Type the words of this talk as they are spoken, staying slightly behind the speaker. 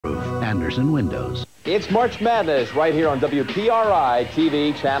Anderson Windows. It's March Madness right here on WPRI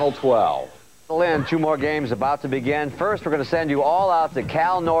TV Channel 12. In 2 more games about to begin. First, we're going to send you all out to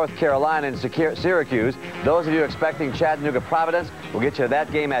Cal, North Carolina and Syracuse. Those of you expecting Chattanooga, Providence, we'll get you to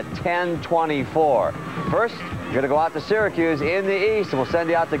that game at 10:24. First, you're going to go out to Syracuse in the East, and we'll send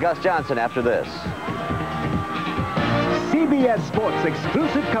you out to Gus Johnson after this. CBS Sports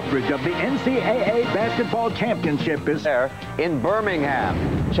exclusive coverage of the NCAA Basketball Championship is there in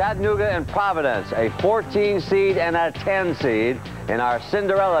Birmingham. Chattanooga and Providence, a 14 seed and a 10 seed in our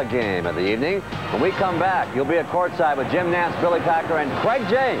Cinderella game of the evening. When we come back, you'll be at courtside with Jim Nantz, Billy Packer, and Craig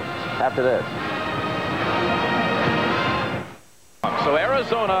James after this. So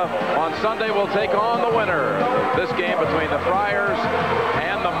Arizona on Sunday will take on the winner of this game between the Friars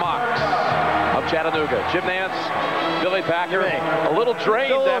and the Mocs of Chattanooga. Jim Nantz, Billy Packer, a little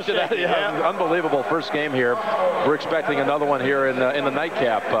drained after that. Yeah, unbelievable first game here. We're expecting another one here in the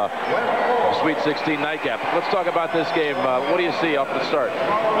nightcap, Sweet 16 nightcap. Let's talk about this game. What do you see off the start?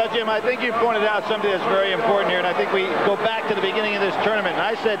 Well, Jim, I think you pointed out something that's very important here, and I think we go back to the beginning of this tournament. And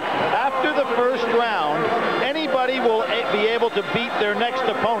I said after the first round, anybody will be able to beat their next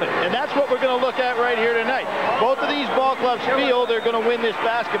opponent, and that's what we're going to look at right here tonight. Both of these ball clubs feel they're going to win this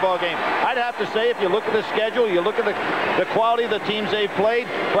basketball game. I'd have to say, if you look at the schedule, you look at the quality of the teams they've played,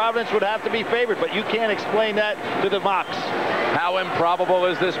 Providence would have to be favored, but you can't explain that to the Mocs. How improbable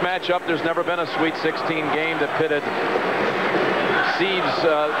is this matchup? There's never been a Sweet 16 game that pitted seeds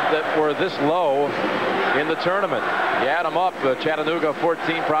that were this low in the tournament. You add them up, Chattanooga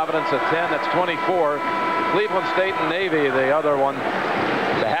 14, Providence at 10, that's 24. Cleveland State and Navy, the other one,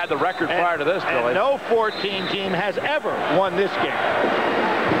 that had the record prior to this, Billy. And no 14 team has ever won this game.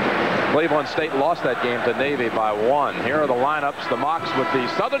 Cleveland State lost that game to Navy by 1. Here are the lineups. The Mocs with the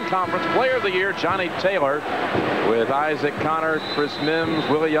Southern Conference Player of the Year, Johnny Taylor, with Isaac Connor, Chris Mims,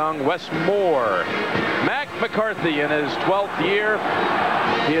 Willie Young, Wes Moore. Mac McCarthy in his 12th year.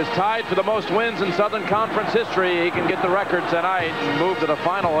 He is tied for the most wins in Southern Conference history. He can get the record tonight and move to the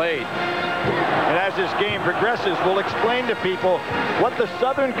Final 8. And as this game progresses, we'll explain to people what the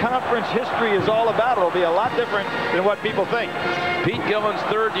Southern Conference history is all about. It'll be a lot different than what people think. Pete Gillen's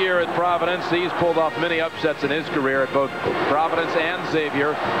 3rd year at Providence. He's pulled off many upsets in his career at both Providence and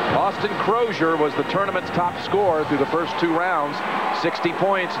Xavier. Austin Crozier was the tournament's top scorer through the first 2 rounds. 60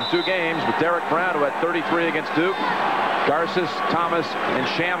 points in 2 games with Derek Brown, who had 33 against Duke, Garces, Thomas, and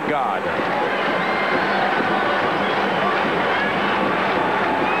Shamgod.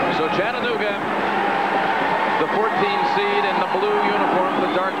 So Chattanooga, the 14 seed in the blue uniform,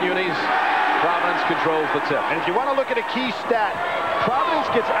 the dark unis. Providence controls the tip. And if you want to look at a key stat, Providence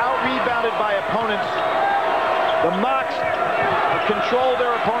gets out-rebounded by opponents. The Mocs control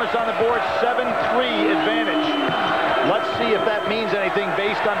their opponents on the board, 7-3 advantage. Let's see if that means anything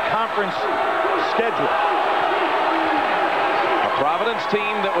based on conference schedule. A Providence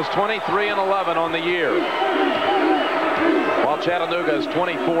team that was 23-11 on the year, while Chattanooga is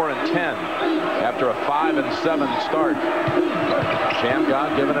 24-10 after a 5-7 start.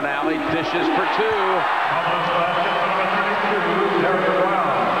 Shamgod given an alley, dishes for 2.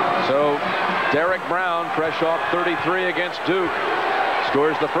 So Derek Brown, fresh off 33 against Duke,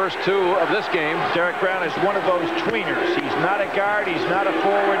 scores the first 2 of this game. Derek Brown is one of those tweeners. He's not a guard, he's not a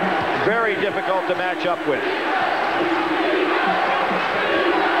forward. Very difficult to match up with.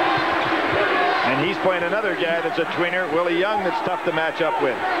 And he's playing another guy that's a tweener, Willie Young, that's tough to match up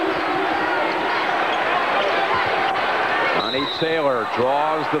with. Johnny Taylor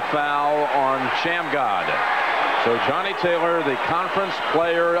draws the foul on Shamgod. So Johnny Taylor, the conference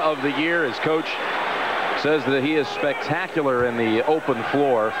player of the year, his coach says that he is spectacular in the open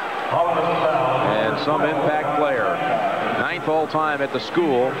floor and some impact player. 9th all-time at the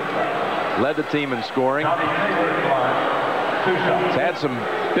school, led the team in scoring. He's had some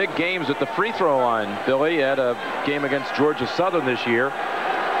big games at the free throw line. Billy had a game against Georgia Southern this year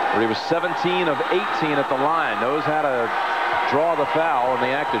where he was 17 of 18 at the line. Knows how to draw the foul in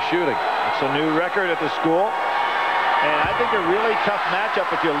the act of shooting. It's a new record at the school. And I think a really tough matchup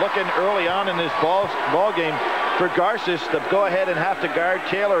if you're looking early on in this ball game for Garces to go ahead and have to guard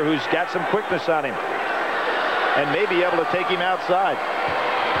Taylor, who's got some quickness on him, and may be able to take him outside.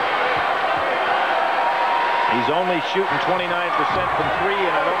 He's only shooting 29% from 3,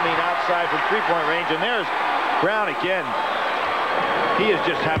 and I don't mean outside from 3-point range. And there's Brown again. He is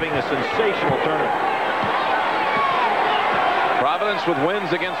just having a sensational tournament. Providence with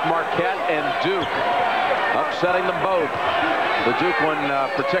wins against Marquette and Duke, upsetting them both. The Duke one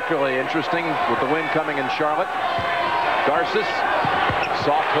particularly interesting with the win coming in Charlotte. Garces,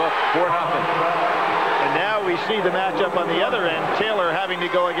 soft hook, 4-0. And now we see the matchup on the other end. Taylor having to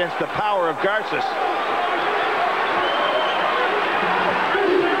go against the power of Garces.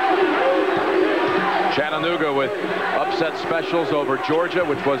 Chattanooga with upset specials over Georgia,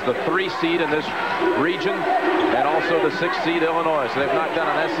 which was the 3 seed in this region, and also the 6 seed Illinois. So they've knocked out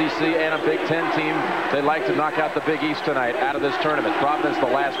an SEC and a Big Ten team. They'd like to knock out the Big East tonight out of this tournament. Providence the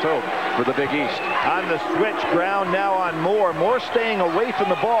last hope for the Big East. On the switch, ground now on Moore. Moore staying away from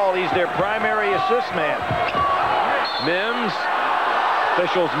the ball. He's their primary assist man. Mims.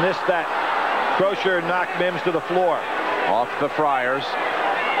 Officials missed that. Crozier knocked Mims to the floor. Off the Friars.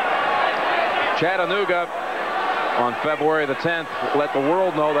 Chattanooga on February the 10th let the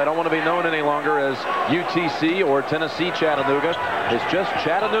world know they don't want to be known any longer as UTC or Tennessee Chattanooga. It's just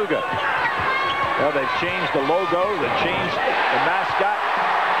Chattanooga. Well, they've changed the logo. They've changed the mascot.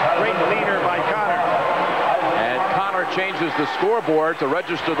 Great leader by Connor. And Connor changes the scoreboard to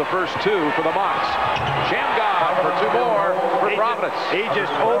register the first 2 for the Mocs. Shamgod for 2 more for Providence. He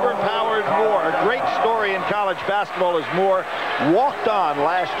just overpowered Moore. A great story in college basketball as Moore walked on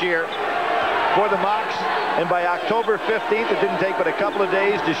last year for the Mocs, and by October 15th, it didn't take but a couple of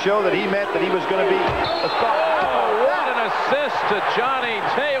days to show that he meant that he was going to be a star. Oh, what an assist to Johnny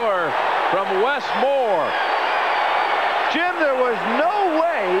Taylor from Wes Moore. Jim, there was no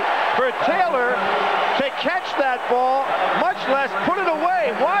way for Taylor to catch that ball, much less put it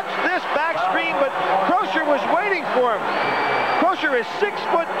away. Watch this back screen, but Crozier was waiting for him. Crozier is 6'10".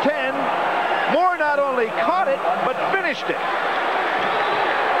 Moore not only caught it, but finished it.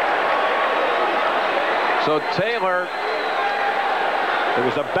 So Taylor. There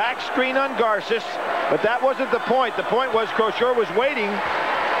was a back screen on Garces, but that wasn't the point. The point was Crozier was waiting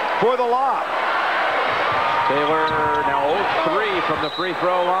for the lob. Taylor now 0-3 from the free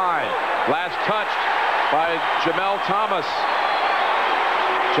throw line. Last touched by Jamel Thomas.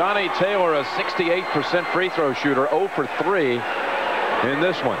 Johnny Taylor, a 68% free throw shooter, 0 for 3 in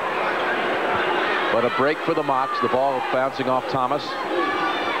this one. But a break for the Mocs. The ball bouncing off Thomas.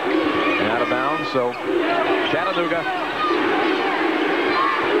 And out of bounds, so Chattanooga.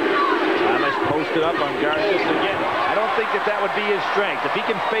 Thomas posted up on Garces again. I don't think that would be his strength. If he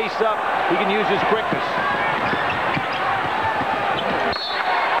can face up, he can use his quickness.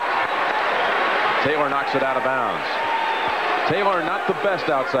 Taylor knocks it out of bounds. Taylor not the best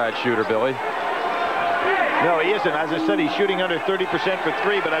outside shooter, Billy. No, he isn't. As I said, he's shooting under 30% for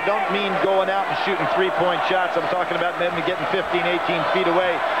 3, but I don't mean going out and shooting 3-point shots. I'm talking about maybe getting 15, 18 feet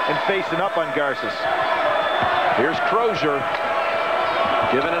away and facing up on Garces. Here's Crozier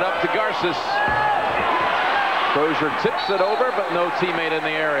giving it up to Garces. Crozier tips it over, but no teammate in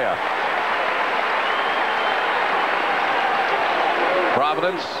the area.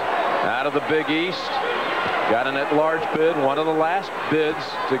 Providence out of the Big East. Got an at-large bid, one of the last bids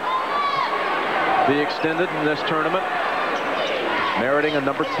to be extended in this tournament, meriting a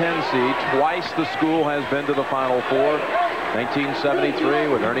number 10 seed. Twice the school has been to the Final Four. 1973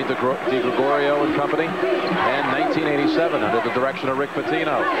 with Ernie DiGregorio and company, and 1987 under the direction of Rick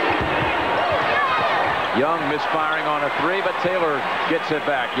Pitino. Young misfiring on a 3, but Taylor gets it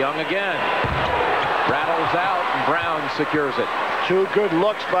back. Young again. Rattles out, and Brown secures it. 2 good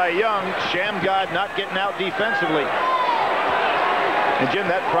looks by Young. Shamgod not getting out defensively. And Jim,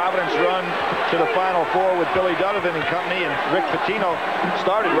 that Providence run to the Final Four with Billy Donovan and company and Rick Pitino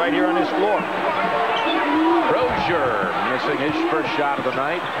started right here on this floor. Crozier missing his first shot of the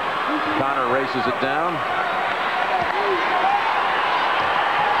night. Connor races it down.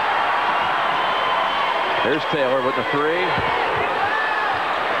 Here's Taylor with the 3.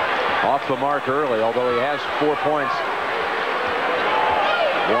 Off the mark early, although he has 4 points.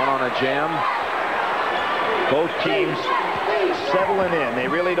 1 on a jam. Both teams settling in. They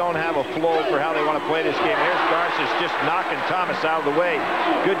really don't have a flow for how they want to play this game. Here's Garces just knocking Thomas out of the way.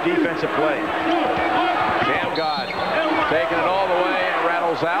 Good defensive play. Shamgod taking it all the way and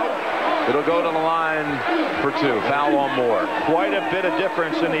rattles out. It'll go to the line for 2. Foul on Moore. Quite a bit of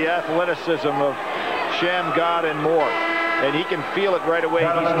difference in the athleticism of Shamgod and Moore. And he can feel it right away.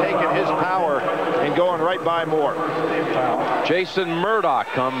 He's taking his power and going right by Moore. Jason Murdoch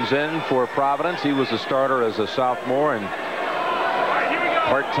comes in for Providence. He was a starter as a sophomore and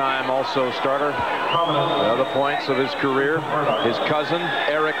part-time also starter. Other points of his career. His cousin,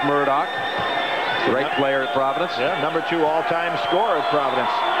 Eric Murdoch, great player at Providence. Yeah, number 2 all-time scorer at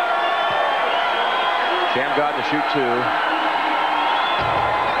Providence. Shamgod to shoot 2.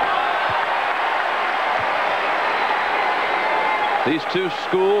 These 2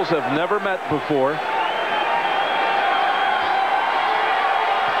 schools have never met before.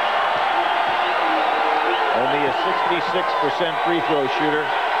 Only a 66% free throw shooter.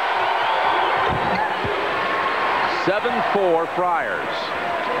 7-4 Friars.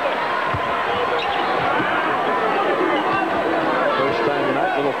 First time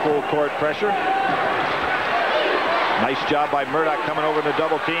tonight, little full court pressure. Nice job by Murdoch coming over in the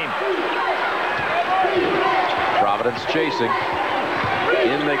double team. Providence chasing.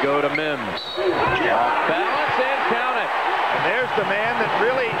 In they go to Mims. Off balance and count it. And there's the man that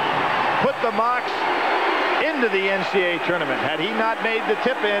really put the Mocs into the NCAA tournament. Had he not made the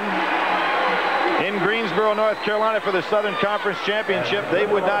tip in Greensboro, North Carolina for the Southern Conference Championship, they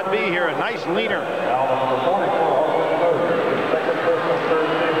would not be here. A nice leaner.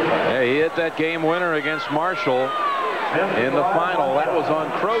 Yeah, he hit that game winner against Marshall in the final. That was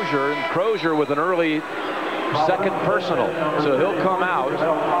on Crozier, and Crozier with an early second personal. So he'll come out,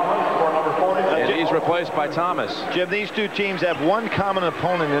 and he's replaced by Thomas. Jim, these two teams have one common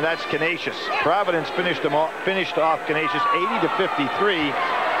opponent, and that's Canisius. Providence finished off Canisius 80-53.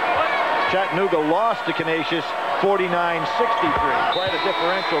 Chattanooga lost to Canisius 49-63. Quite a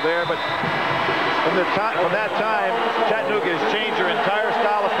differential there, but from that time, Chattanooga has changed their entire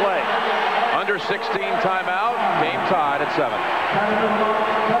style of play. Under 16 timeout, game tied at 7.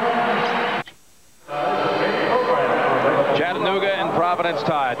 Chattanooga and Providence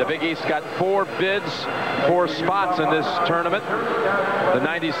tied. The Big East got 4 bids for spots in this tournament. The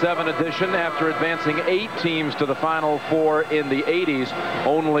 97 edition, after advancing 8 teams to the Final Four in the 80s,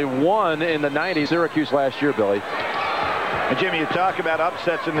 only 1 in the 90s. Syracuse last year, Billy. And Jimmy, you talk about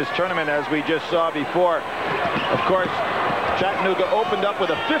upsets in this tournament, as we just saw before. Of course, Chattanooga opened up with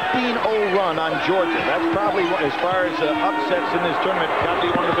a 15-0 run on Georgia. That's probably, as far as upsets in this tournament, got to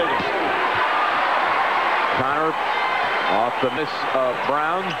be one of the biggest. Connor off the miss of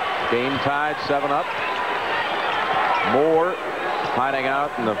Brown. Game tied, 7-up. Moore hiding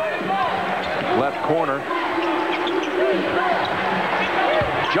out in the left corner.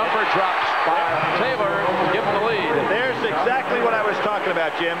 Jumper drops by Taylor to give him the lead. There's exactly what I was talking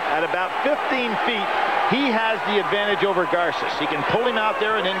about, Jim. At about 15 feet, he has the advantage over Garces. He can pull him out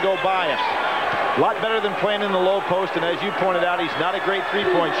there and then go by him. A lot better than playing in the low post, and as you pointed out, he's not a great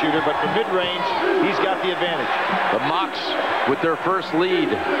three-point shooter, but from mid-range, he's got the advantage. The Mocs with their first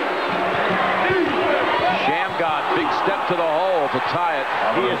lead. Shamgod, big step to the hole to tie it.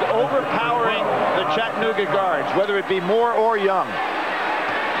 He is overpowering the Chattanooga guards, whether it be Moore or Young.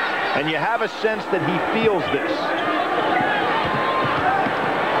 And you have a sense that he feels this.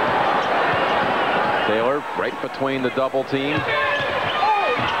 Taylor right between the double team.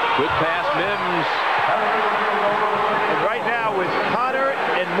 Good pass, Mims. And right now, with Connor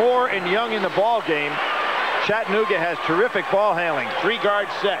and Moore and Young in the ball game, Chattanooga has terrific ball handling. 3-guard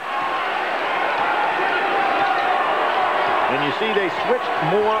set. And you see they switched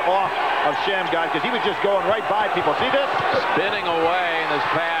Moore off of Shamgod because he was just going right by people. See this? Spinning away in his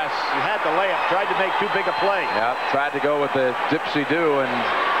pass. He had the layup. Tried to make too big a play. Yeah, tried to go with the dipsy-do and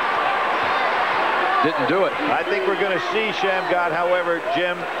didn't do it. I think we're going to see Shamgod, however,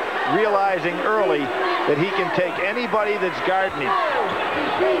 Jim, realizing early that he can take anybody that's guarding him.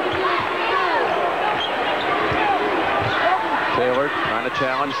 Taylor trying to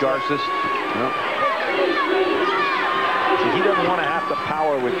challenge Garces. No. See, he doesn't want to have to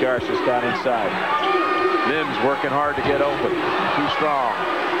power with Garces down inside. Mims working hard to get open. Too strong.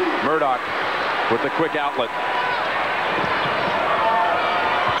 Murdoch with the quick outlet.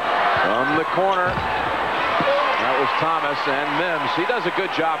 From the corner. That was Thomas and Mims. He does a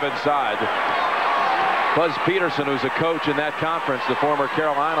good job inside. Buzz Peterson, who's a coach in that conference, the former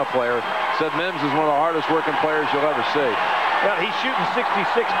Carolina player, said Mims is one of the hardest working players you'll ever see. Well, he's shooting 66%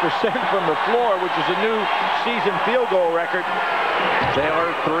 from the floor, which is a new season field goal record. Taylor,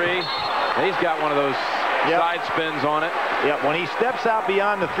 3. He's got one of those side spins on it. Yeah, when he steps out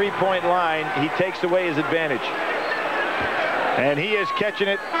beyond the three-point line, he takes away his advantage. And he is catching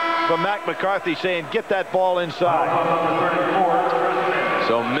it from Mac McCarthy, saying, get that ball inside.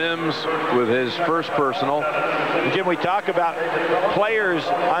 So Mims with his first personal. Jim, we talk about players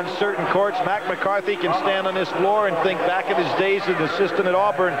on certain courts. Mac McCarthy can stand on this floor and think back of his days as an assistant at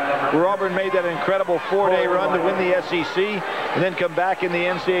Auburn, where Auburn made that incredible 4-day run to win the SEC and then come back in the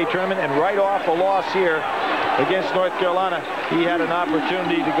NCAA tournament, and right off a loss here against North Carolina, he had an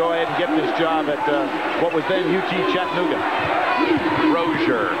opportunity to go ahead and get this job at what was then UT Chattanooga.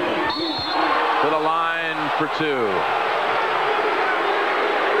 Crozier to the line for 2.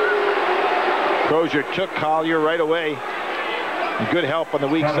 Crozier took Collier right away. Good help on the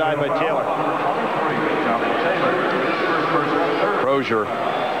weak side by Taylor. Crozier,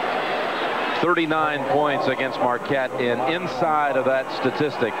 39 points against Marquette, and inside of that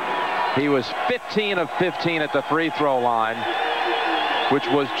statistic, he was 15 of 15 at the free throw line, which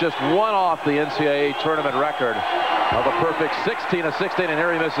was just 1 off the NCAA tournament record. of a perfect 16 of 16, and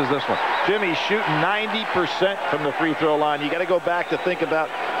here he misses this one. Jimmy's shooting 90% from the free throw line. You got to go back to think about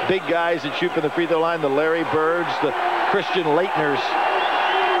big guys that shoot from the free throw line, the Larry Birds, the Christian Leitners,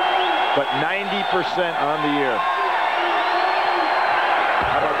 but 90% on the year.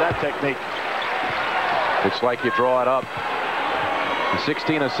 How about that technique? It's like you draw it up. The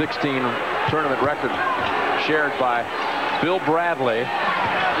 16 of 16 tournament record shared by Bill Bradley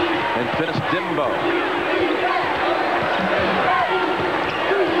and Finis Dimbo.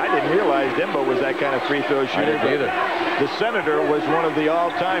 I didn't realize Dimbo was that kind of free throw shooter. I didn't either. The Senator was one of the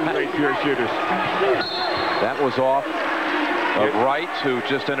all-time great pure shooters. That was off of Wright, who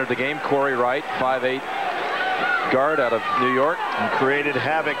just entered the game. Corey Wright, 5'8" guard out of New York. And created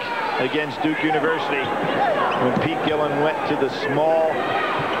havoc against Duke University when Pete Gillen went to the small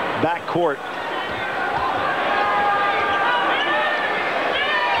backcourt.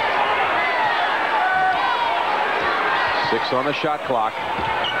 Six on the shot clock.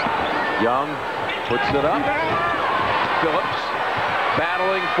 Young puts it up. Phillips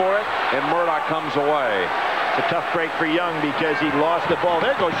battling for it, and Murdoch comes away. It's a tough break for Young because he lost the ball.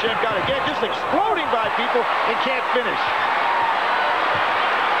 There goes Shamgod again, just exploding by people and can't finish.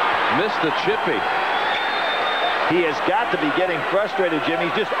 Missed the chippy. He has got to be getting frustrated, Jim.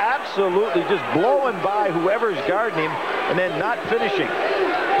 He's just absolutely just blowing by whoever's guarding him and then not finishing.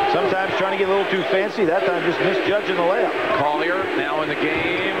 Sometimes trying to get a little too fancy. That time just misjudging the layup. Collier now in the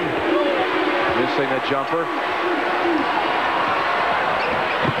game. Missing the jumper.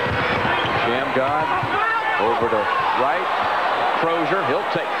 Shamgod over to Wright. Crozier, he'll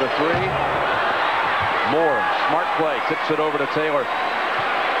take the three. Moore, smart play, tips it over to Taylor.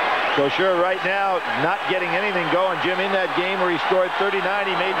 So sure, right now, not getting anything going. Jim, in that game where he scored 39,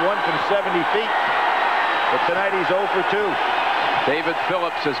 he made one from 70 feet. But tonight he's 0 for 2. David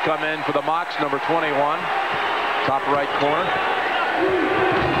Phillips has come in for the Mocs, number 21. Top right corner.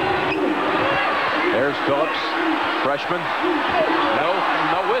 There's Phillips, freshman. No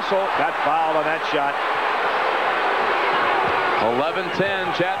whistle. Got fouled on that shot.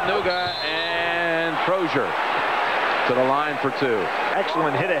 11-10, Chattanooga, and Crozier to the line for two.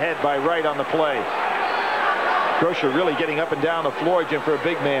 Excellent hit ahead by Wright on the play. Crozier really getting up and down the floor, Jim, for a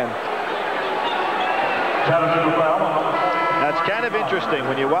big man. That's kind of interesting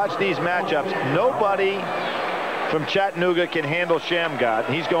when you watch these matchups. Nobody from Chattanooga can handle Shamgod.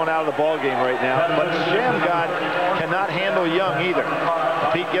 He's going out of the ball game right now, but Shamgod cannot handle Young either.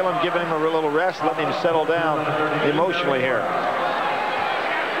 Pete Gillen giving him a little rest, letting him settle down emotionally here.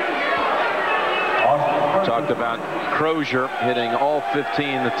 Talked about Crozier hitting all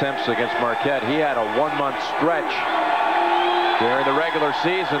 15 attempts against Marquette. He had a 1-month stretch during the regular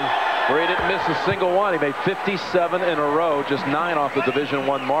season where he didn't miss a single one. He made 57 in a row, just 9 off the Division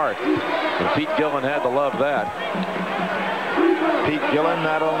I mark. And Pete Gillen had to love that. Pete Gillen,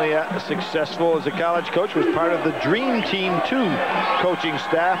 not only successful as a college coach, was part of the Dream Team 2 coaching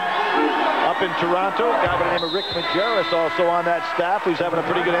staff up in Toronto. A guy by the name of Rick Majerus also on that staff, who's having a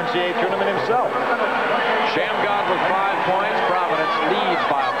pretty good NCAA tournament himself. Shamgod with 5 points. Providence leads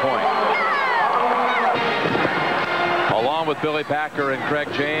by a point. Along with Billy Packer and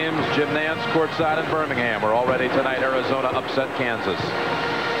Craig James, Jim Nantz courtside in Birmingham. We're all ready tonight. Arizona upset Kansas.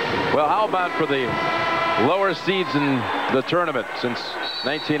 Well, how about for the lower seeds in the tournament since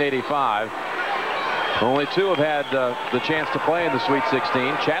 1985? Only 2 have had the chance to play in the Sweet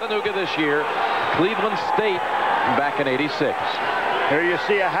 16. Chattanooga this year, Cleveland State back in '86. Here you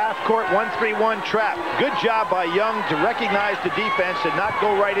see a half-court 1-3-1 trap. Good job by Young to recognize the defense and not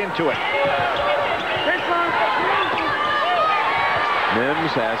go right into it.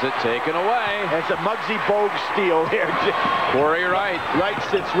 Mims has it taken away. That's a Muggsy Bogues steal here. Corey Wright. Wright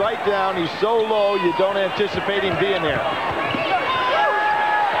sits right down. He's so low, you don't anticipate him being there.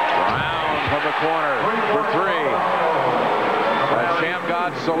 Brown from the corner for 3.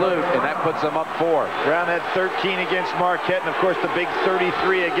 Shamgod salute, and that puts them up 4. Brown had 13 against Marquette, and of course the big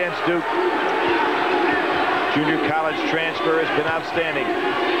 33 against Duke. Junior college transfer has been outstanding.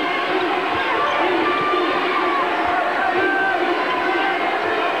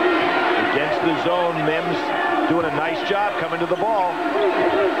 Against the zone, Mims doing a nice job coming to the ball.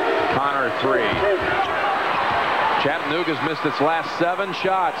 Connor 3. Chattanooga's missed its last 7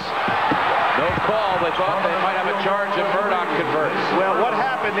 shots. No call. They thought they might have a charge and Murdoch converts. Well, what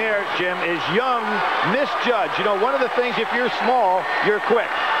happened there, Jim, is Young misjudged. You know, one of the things, if you're small, you're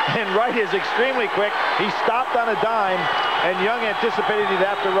quick. And Wright is extremely quick. He stopped on a dime, and Young anticipated he'd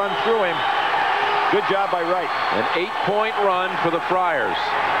have to run through him. Good job by Wright. An 8-point run for the Friars.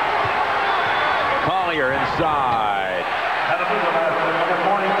 Collier inside.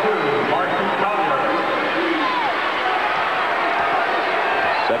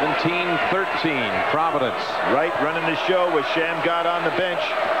 17-13, Providence. Right, running the show with Shamgod on the bench.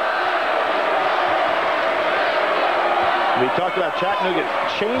 We talked about Chattanooga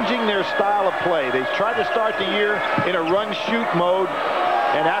changing their style of play. They tried to start the year in a run-shoot mode,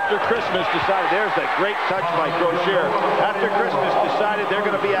 and after Christmas decided, there's that great touch by Crocier. After Christmas decided they're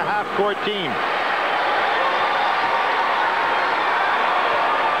going to be a half-court team.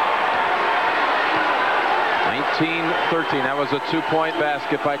 That was a two-point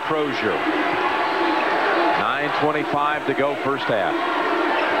basket by Crozier. 9:25 to go first half.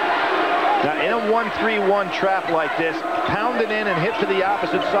 Now, in a 1-3-1 trap like this, pound it in and hit to the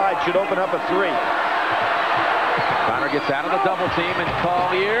opposite side should open up a three. Connor gets out of the double team, and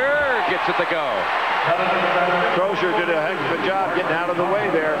Collier gets it to go. Crozier did a heck of a job getting out of the way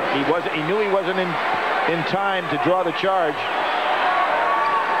there. He knew he wasn't in time to draw the charge.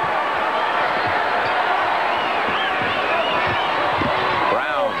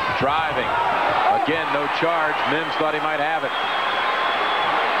 Driving. Again, no charge. Mims thought he might have it.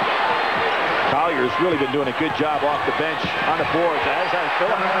 Collier's really been doing a good job off the bench on the boards, as has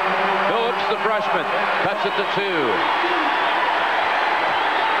Phillips. Phillips, the freshman, cuts it to 2.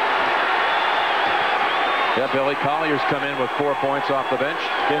 Yeah, Billy Collier's come in with 4 points off the bench.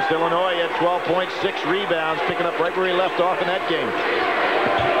 Against Illinois, he had 12 points, 6 rebounds, picking up right where he left off in that game.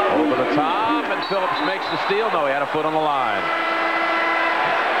 Over the top, and Phillips makes the steal. No, he had a foot on the line.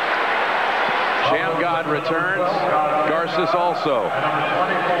 Shamgod returns. Garces also.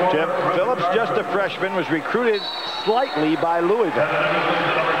 Jim, Phillips, just a freshman, was recruited slightly by Louisville.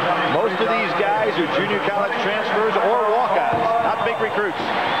 Most of these guys are junior college transfers or walk-ons, not big recruits.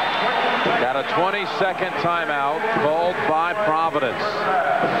 Got a 20-second timeout called by Providence.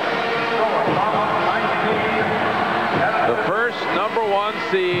 The first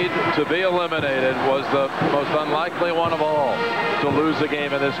 #1 seed to be eliminated was the most unlikely one of all to lose a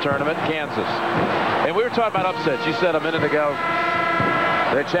game in this tournament, Kansas. And we were talking about upsets. You said a minute ago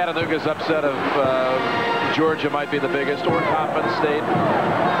that Chattanooga's upset of Georgia might be the biggest, or Coppin State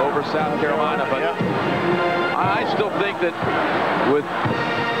over South Carolina. But I still think that with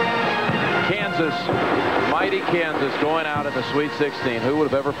Kansas, mighty Kansas, going out in the Sweet 16, who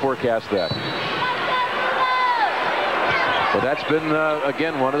would have ever forecast that? But that's been,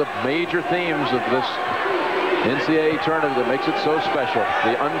 again, one of the major themes of this NCAA tournament that makes it so special,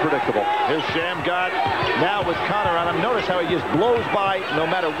 the unpredictable. Here's Shamgod now with Connor on him. Notice how he just blows by no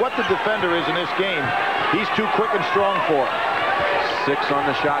matter what the defender is in this game. He's too quick and strong for it. 6 on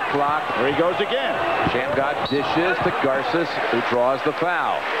the shot clock. There he goes again. Shamgod dishes to Garces, who draws the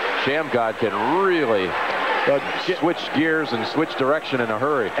foul. Shamgod can really switch gears and switch direction in a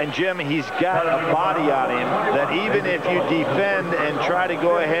hurry. And Jim, he's got a body on him that even if you defend and try to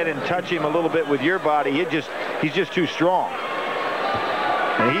go ahead and touch him a little bit with your body, he's just too strong.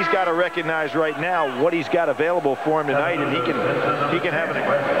 And he's got to recognize right now what he's got available for him tonight, and he can have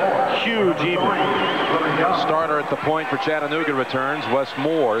a huge evening. Starter at the point for Chattanooga returns, Wes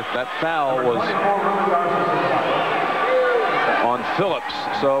Moore. That foul was on Phillips.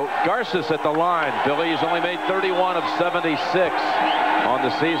 So Garces at the line. Billy, he's only made 31 of 76 on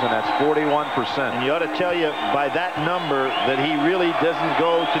the season. That's 41%. And you ought to tell you by that number that he really doesn't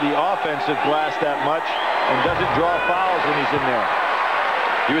go to the offensive glass that much and doesn't draw fouls when he's in there.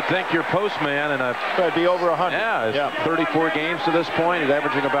 You would think your postman and it'd be over 100. Yeah, 34 games to this point. He's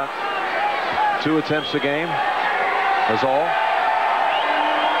averaging about 2 attempts a game. That's all.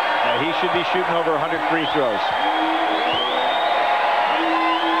 He should be shooting over 100 free throws.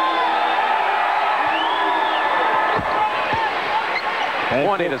 And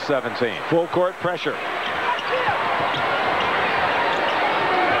 20-17. Full court pressure.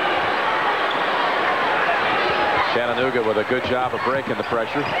 Chattanooga with a good job of breaking the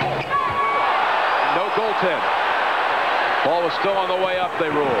pressure. No goaltend. Ball was still on the way up, they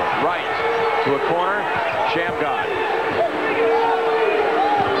rule. Right to a corner. Shamgod.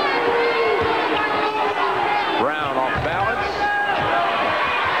 Brown off balance.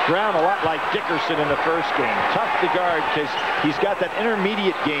 Brown a lot like Dickerson in the first game. Tough to guard because he's got that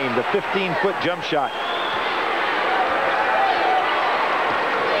intermediate game, the 15-foot jump shot.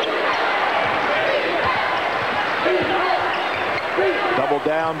 Double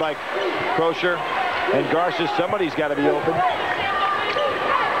down by Crocier and Garces. Somebody's got to be open.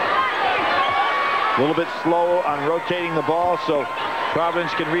 A little bit slow on rotating the ball so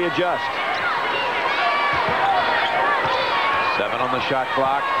Providence can readjust. 7 on the shot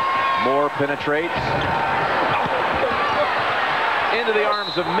clock. Moore penetrates into the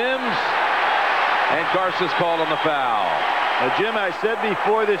arms of Mims, and Garces called on the foul. Now, Jim, I said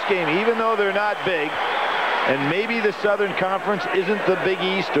before this game, even though they're not big, And maybe the Southern Conference isn't the Big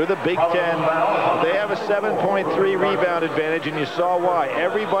East or the Big Ten. They have a 7.3 rebound advantage, and you saw why.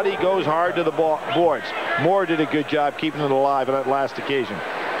 Everybody goes hard to the boards. Moore did a good job keeping it alive on that last occasion.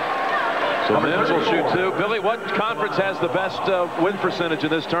 So Nantz will shoot 2. Billy, what conference has the best win percentage in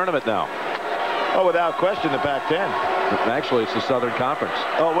this tournament now? Oh, without question, the Pac-10. Actually, it's the Southern Conference.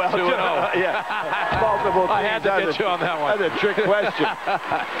 Oh, well, 2-0. Yeah. Multiple teams. I had to get you on that one. That's a trick question.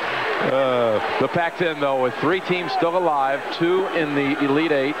 The Pac-10, though, with 3 teams still alive, 2 in the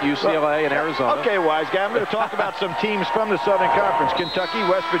Elite 8, UCLA and Arizona. Okay, wise guy. I'm going to talk about some teams from the Southern Conference. Kentucky,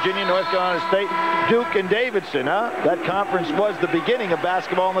 West Virginia, North Carolina State, Duke, and Davidson. That conference was the beginning of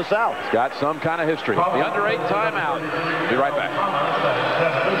basketball in the South. It's got some kind of history. The under 8 timeout. Be right back.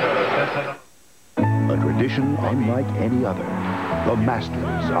 A tradition unlike any other. The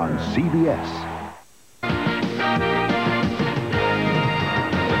Masters on CBS.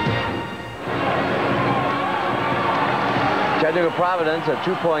 Chattanooga Providence, a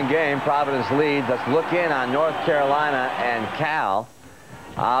 2-point game. Providence leads. Let's look in on North Carolina and Cal.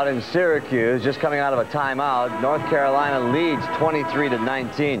 Out in Syracuse, just coming out of a timeout. North Carolina leads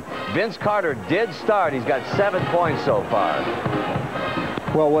 23-19. Vince Carter did start. He's got 7 points so far.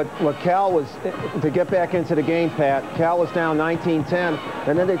 Well, what Cal was, to get back into the game, Pat, Cal was down 19-10,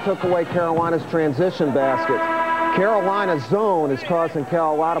 and then they took away Carolina's transition basket. Carolina's zone is causing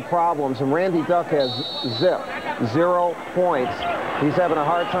Cal a lot of problems, and Randy Duck has 0 points. He's having a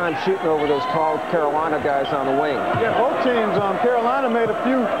hard time shooting over those tall Carolina guys on the wing. Yeah, both teams, Carolina made a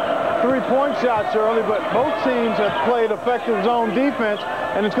few three-point shots early, but both teams have played effective zone defense,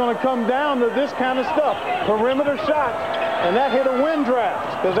 and it's going to come down to this kind of stuff, perimeter shots. And that hit a wind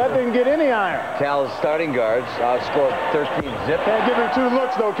draft, because that didn't get any iron. Cal's starting guards scored 13 zip. Can't give him 2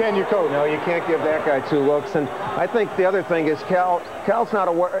 looks, though, can you, Coach? No, you can't give that guy 2 looks. And I think the other thing is Cal's not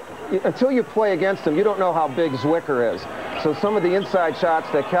aware. Until you play against him, you don't know how big Zwicker is. So some of the inside shots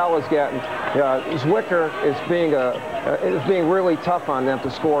that Cal is getting, Zwicker is being really tough on them to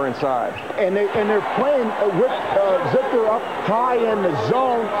score inside. And they're playing with Zwicker up high in the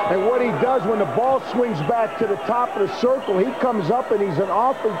zone. And what he does when the ball swings back to the top of the circle, he comes up and he's an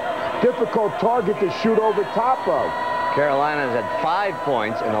awfully difficult target to shoot over top of. Carolina has had 5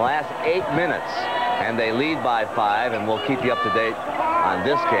 points in the last 8 minutes, and they lead by 5, and we'll keep you up to date on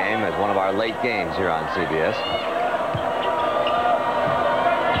this game as one of our late games here on CBS.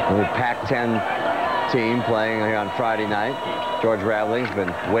 The Pac-10 team playing here on Friday night. George Raveling's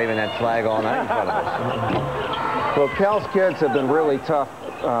been waving that flag all night in front of us. Well, Cal's kids have been really tough,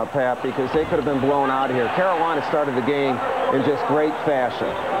 Pat, because they could have been blown out of here. Carolina started the game in just great fashion.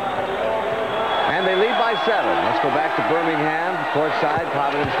 And they lead by 7. Let's go back to Birmingham, courtside.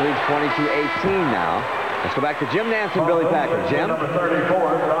 Providence leads 22-18 now. Let's go back to Jim Nantz and Billy Packer. Jim? All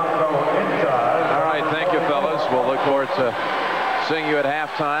right, thank you, fellas. We'll look forward to seeing you at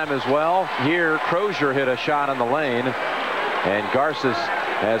halftime as well. Here, Crozier hit a shot in the lane, and Garces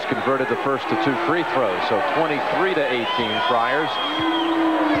has converted the first to 2 free throws. So 23-18 Friars.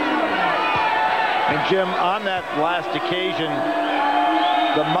 And Jim, on that last occasion,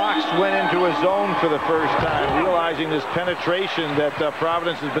 the Mocs went into a zone for the first time, realizing this penetration that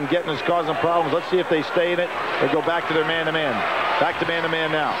Providence has been getting is causing problems. Let's see if they stay in it or go back to their man-to-man. Back to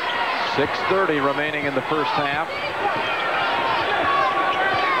man-to-man now. 6:30 remaining in the first half.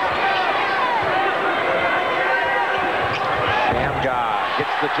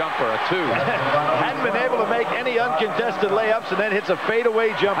 Gets the jumper, a 2. Hadn't been able to make any uncontested layups, and then hits a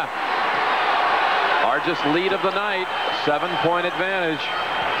fadeaway jumper. Largest lead of the night, 7-point advantage.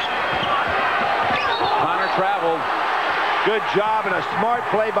 Connor traveled. Good job and a smart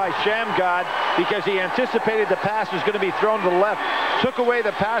play by Shamgod, because he anticipated the pass was going to be thrown to the left. Took away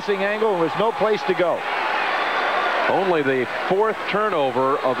the passing angle, and was no place to go. Only the 4th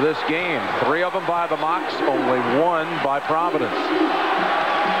turnover of this game. 3 of them by the Mocs, only 1 by Providence.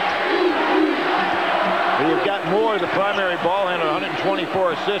 You've got Moore, the primary ball handler,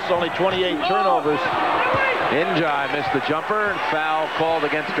 124 assists, only 28 turnovers. Njai missed the jumper, and foul called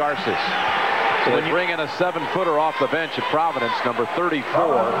against Garces. So they bring in a 7-footer off the bench at Providence, number 34.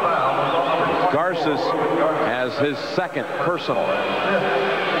 Garces has his 2nd personal.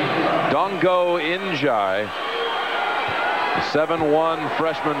 Dongo Njai, the 7'1"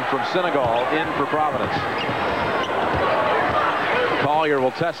 freshman from Senegal, in for Providence. Collier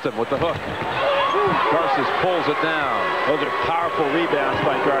will test him with the hook. Garces pulls it down. Those are powerful rebounds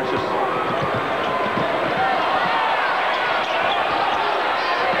by Garces.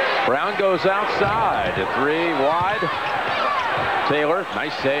 Brown goes outside. A 3 wide. Taylor,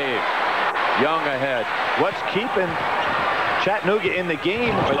 nice save. Young ahead. What's keeping Chattanooga in the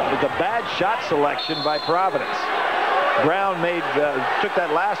game with a bad shot selection by Providence. Brown took that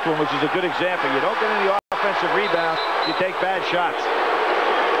last one, which is a good example. You don't get any offensive rebound, you take bad shots.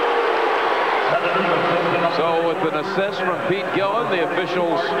 So with an assist from Pete Gillen, the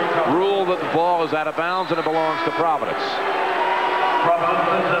officials rule that the ball is out of bounds and it belongs to Providence.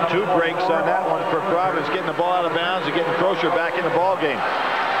 2 breaks on that one for Providence, getting the ball out of bounds and getting Crozier back in the ball game.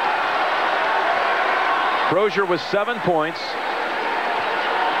 Crozier with 7 points.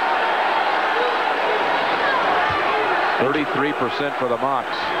 33% for the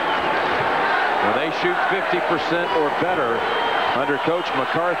Mocs. When they shoot 50% or better under Coach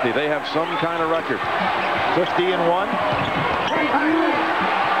McCarthy, they have some kind of record. 50-1.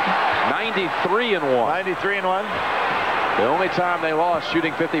 93-1. 93-1. The only time they lost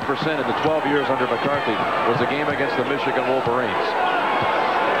shooting 50% in the 12 years under McCarthy was a game against the Michigan Wolverines.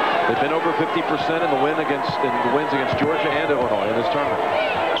 They've been over 50% in the wins against Georgia and Illinois in this tournament.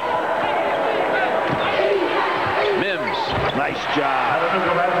 Mims. Nice job.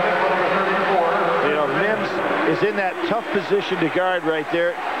 You know, Mims is in that tough position to guard right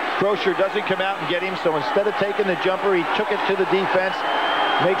there. Crozier doesn't come out and get him, so instead of taking the jumper, he took it to the defense,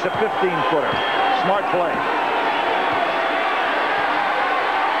 makes a 15-footer. Smart play.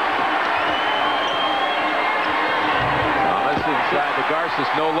 Inside the Garces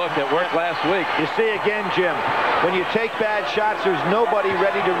no look that worked last week. You see again, Jim, when you take bad shots, there's nobody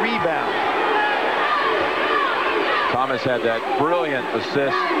ready to rebound. Thomas had that brilliant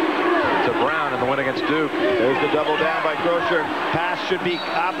assist to Brown in the win against Duke. There's the double down by Crozier. Pass should be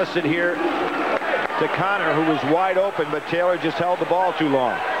opposite here to Connor, who was wide open, but Taylor just held the ball too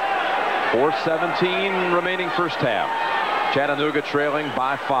long. 4:17 remaining first half. Chattanooga trailing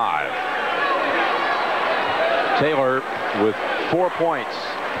by 5. Taylor with 4 points.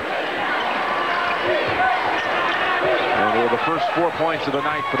 And they were the first 4 points of the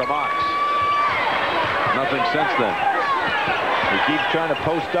night for the Mocs. Nothing since then. He keeps trying to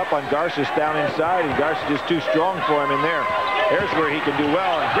post up on Garces down inside, and Garces is too strong for him in there. There's where he can do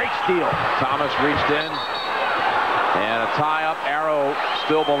well, and great steal. Thomas reached in, and a tie-up arrow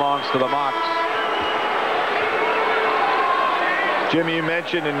still belongs to the Mocs. Jim, you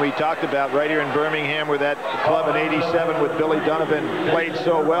mentioned, and we talked about right here in Birmingham where that club in '87 with Billy Donovan played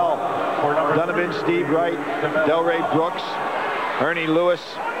so well. Donovan, Steve Wright, Delray Brooks, Ernie Lewis.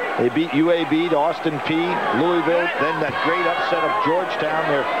 They beat UAB to Austin P, Louisville, then that great upset of Georgetown,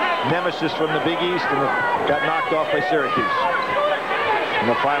 their nemesis from the Big East, and got knocked off by Syracuse in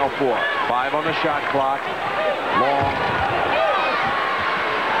the Final Four. 5 on the shot clock. Long.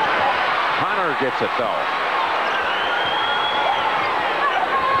 Connor gets it, though.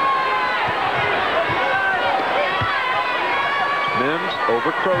 Mims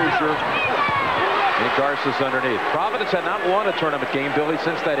over Crozier. And Garces underneath. Providence had not won a tournament game, Billy,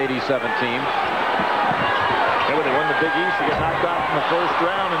 since that '87 team. Yeah, when they won the Big East, they got knocked out in the first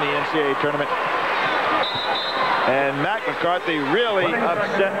round in the NCAA tournament. And Mac McCarthy really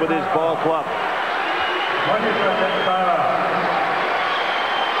upset with his ball club.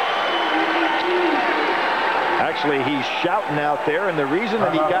 Actually, he's shouting out there, and the reason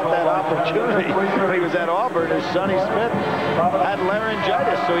that he got that opportunity when he was at Auburn is Sonny Smith had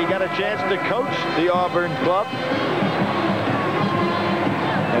laryngitis, so he got a chance to coach the Auburn club.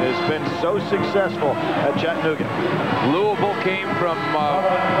 And has been so successful at Chattanooga. Louisville came from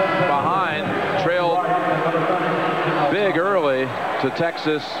behind, trailed big early to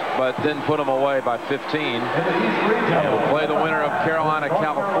Texas, but then put them away by 15. And will play the winner of Carolina,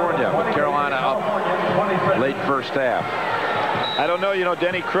 California, with Carolina up late first half. I don't know, you know,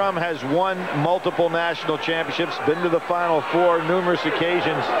 Denny Crum has won multiple national championships, been to the Final Four numerous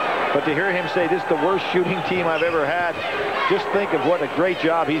occasions, but to hear him say this is the worst shooting team I've ever had, just think of what a great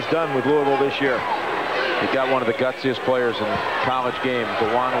job he's done with Louisville this year. He got one of the gutsiest players in college game,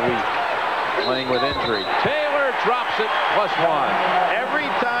 DeJuan Wheat, playing with injury. Taylor drops it, +1. Every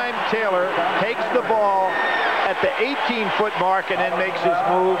time Taylor takes the ball at the 18-foot mark and then makes his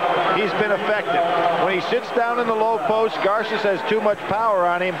move, he's been effective. When he sits down in the low post, Garces has too much power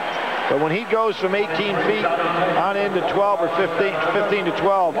on him. But when he goes from 18 feet on into 12 or 15 to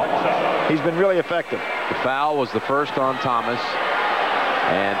 12, he's been really effective. The foul was the first on Thomas.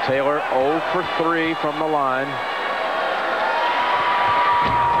 And Taylor 0 for 3 from the line.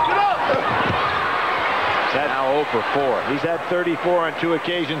 He's now 0 for 4. He's had 34 on 2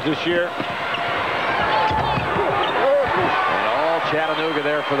 occasions this year. Chattanooga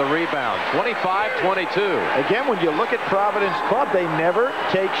there for the rebound. 25-22. Again, when you look at Providence Club, they never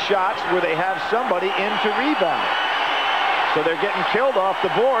take shots where they have somebody in to rebound. So they're getting killed off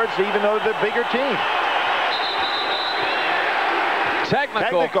the boards, even though they're the bigger team.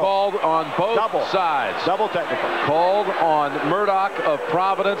 Technical called on both sides. Double technical. Called on Murdoch of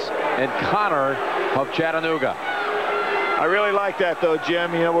Providence and Connor of Chattanooga. I really like that, though,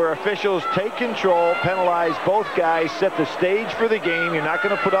 Jim. You know, where officials take control, penalize both guys, set the stage for the game. You're not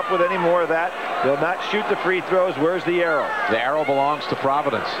going to put up with any more of that. They'll not shoot the free throws. Where's the arrow? The arrow belongs to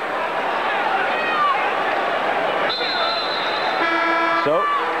Providence. So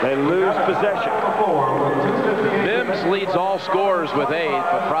they lose possession. Mims leads all scorers with 8,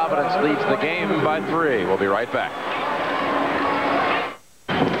 but Providence leads the game by 3. We'll be right back.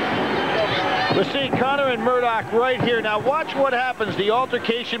 We're seeing Connor and Murdoch right here. Now watch what happens, the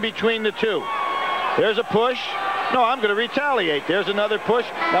altercation between the two. There's a push. No, I'm going to retaliate. There's another push.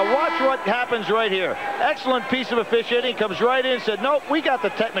 Now watch what happens right here. Excellent piece of officiating. Comes right in and said, nope, we got the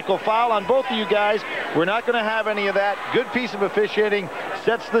technical foul on both of you guys. We're not going to have any of that. Good piece of officiating.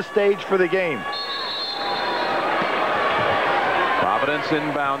 Sets the stage for the game. Providence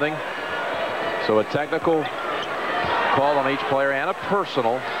inbounding. So a technical call on each player and a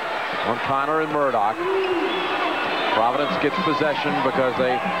personal on Connor and Murdoch. Providence gets possession because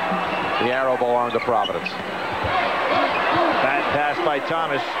the arrow belonged to Providence. Bad pass by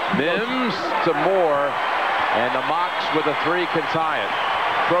Thomas. Mims to Moore, and the Mocs with a 3 can tie it.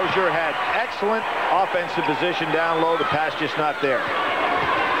 Crozier had excellent offensive position down low. The pass just not there.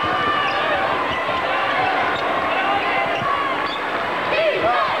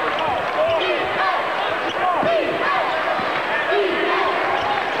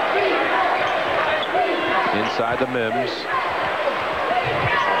 Inside the Mims.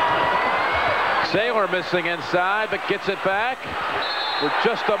 Saylor missing inside, but gets it back. For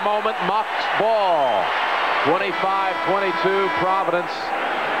just a moment, Mocs ball. 25-22 Providence.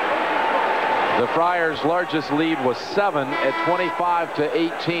 The Friars' largest lead was 7 at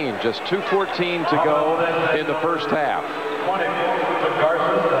 25-18. Just 2:14 to go in the first half.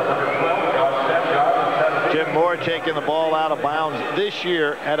 Jim Moore taking the ball out of bounds this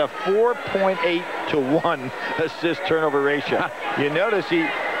year at a 4.8-to-1 assist turnover ratio. You notice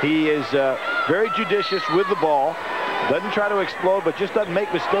he is very judicious with the ball. Doesn't try to explode, but just doesn't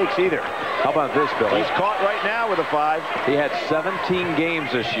make mistakes either. How about this, Billy? He's caught right now with a 5. He had 17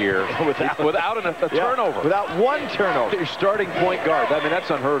 games this year without a turnover. Without one turnover. Your starting point guard. I mean, that's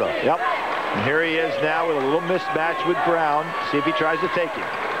unheard of. Yep. And here he is now with a little mismatch with Brown. See if he tries to take him.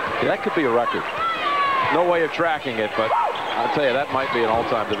 Yeah, that could be a record. No way of tracking it, but I'll tell you, that might be an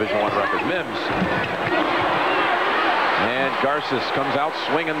all-time Division I record. Mims. And Garces comes out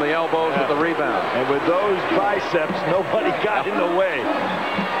swinging the elbows with the rebound. And with those biceps, nobody got in the way.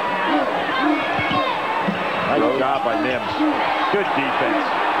 Nice job by Mims. Good defense.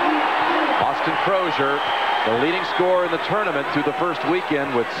 Austin Crozier, the leading scorer in the tournament through the first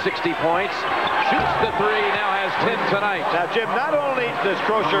weekend with 60 points. Shoots the 3, now has 10 tonight. Now, Jim, not only does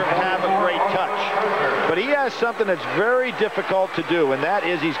Crozier have a great touch, but he has something that's very difficult to do, and that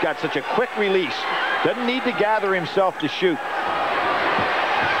is he's got such a quick release. Doesn't need to gather himself to shoot.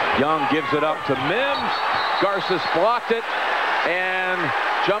 Young gives it up to Mims. Garces blocked it, and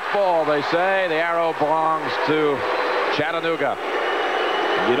jump ball, they say. The arrow belongs to Chattanooga.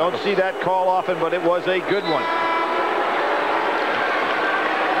 You don't see that call often, but it was a good one.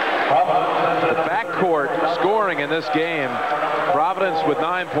 The backcourt scoring in this game. Providence with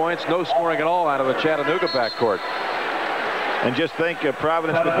 9 points, no scoring at all out of the Chattanooga backcourt. And just think,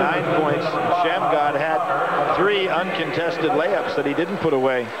 Providence with 9 points. Shamgod had 3 uncontested layups that he didn't put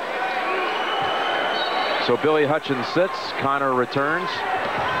away. So Billy Hutchins sits. Connor returns.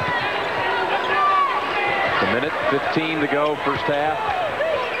 A minute 15 to go, first half.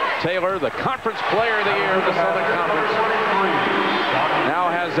 Taylor, the conference player of the year of the Southern Conference, now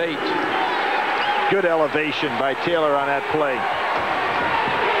has 8. Good elevation by Taylor on that play.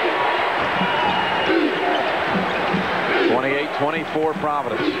 28-24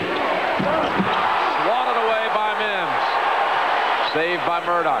 Providence. Swatted away by Mims. Saved by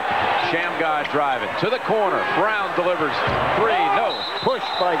Murdoch. Shamgod driving to the corner. Brown delivers 3. No. Pushed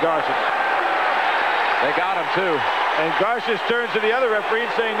by Garces. They got him too. And Garces turns to the other referee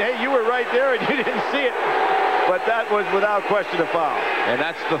saying, hey, you were right there and you didn't see it. But that was without question a foul. And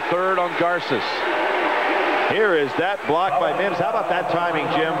that's the 3rd on Garces. Here is that block by Mims. How about that timing,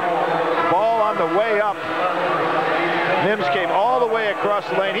 Jim? Ball on the way up. Mims came all the way across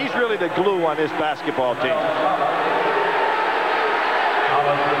the lane. He's really the glue on this basketball team.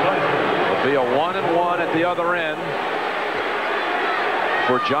 It'll be a 1-and-1 at the other end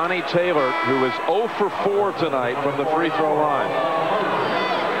for Johnny Taylor, who is 0 for 4 tonight from the free throw line.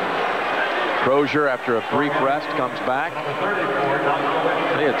 Crozier, after a brief rest, comes back.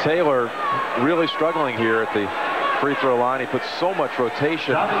 Yeah, Taylor really struggling here at the free throw line. He put so much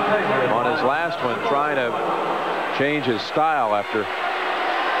rotation on his last one, trying to change his style after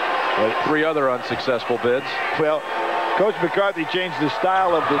 3 other unsuccessful bids. Well, Coach McCarthy changed the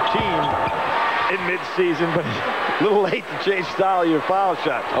style of the team in midseason, but it's a little late to change style of your foul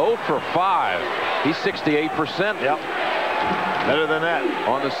shot. 0 for 5. He's 68%. Yep. Better than that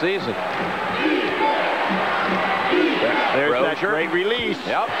on the season. There's that great release.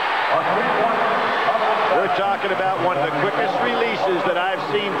 Yep. We're talking about one of the quickest releases that I've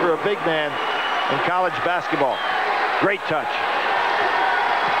seen for a big man in college basketball. Great touch.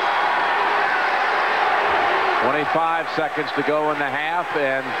 25 seconds to go in the half,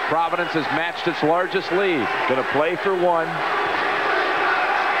 and Providence has matched its largest lead. Going to play for 1.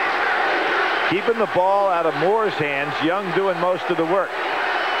 Keeping the ball out of Moore's hands. Young doing most of the work.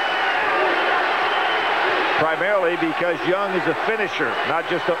 Primarily because Young is a finisher, not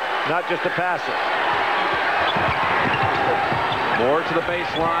just a passer. Moore to the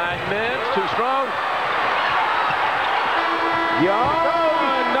baseline. Nantz too strong.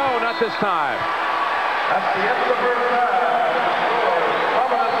 Young. No, not this time. At the end of the first half,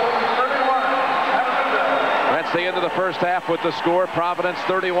 Providence 31, Chattanooga. That's the end of the first half with the score. Providence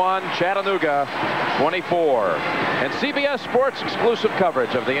 31, Chattanooga 24. And CBS Sports exclusive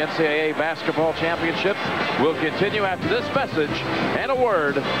coverage of the NCAA Basketball Championship will continue after this message and a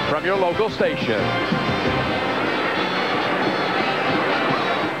word from your local station.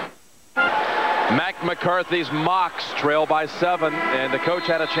 Mac McCarthy's Mocs trail by 7, and the coach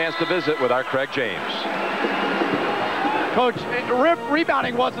had a chance to visit with our Craig James. Coach,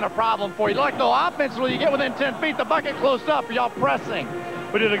 rebounding wasn't a problem for you. Like, no, offensively, you get within 10 feet, the bucket close up, y'all pressing.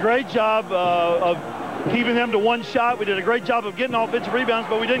 We did a great job of keeping them to 1 shot. We did a great job of getting offensive rebounds,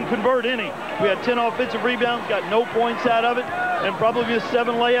 but we didn't convert any. We had 10 offensive rebounds, got no points out of it, and probably just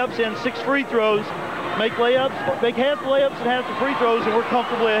 7 layups and 6 free throws. Make layups, make half the layups and half the free throws, and we're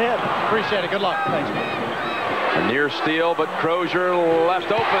comfortably ahead. Appreciate it. Good luck. Thanks, man. A near steal, but Crozier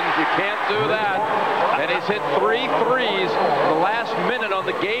left open. You can't do that. And he's hit 3 threes the last minute on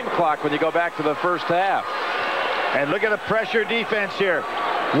the game clock when you go back to the first half. And look at the pressure defense here.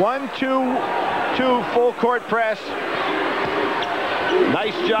 1-2-2 full court press.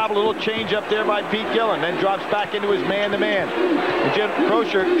 Nice job, a little change up there by Pete Gillen, then drops back into his man-to-man. And Jim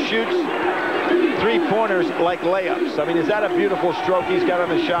Crozier shoots 3-pointers like layups. I mean, is that a beautiful stroke he's got on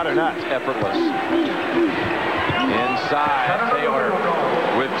the shot or not? It's effortless. Inside, Taylor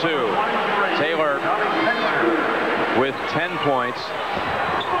with 2. Taylor with 10 points.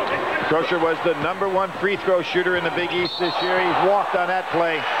 Crozier was the #1 free throw shooter in the Big East this year. He's walked on that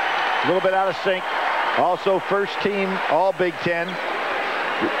play. A little bit out of sync. Also first team All Big Ten.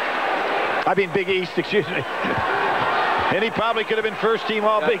 I mean Big East, excuse me. And he probably could have been first team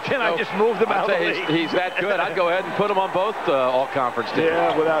All Big Ten. I just moved him out of the league. He's that good. I'd go ahead and put him on both all-conference teams.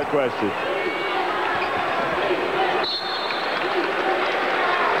 Yeah, without question.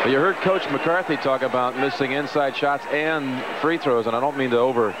 You heard Coach McCarthy talk about missing inside shots and free throws, and I don't mean to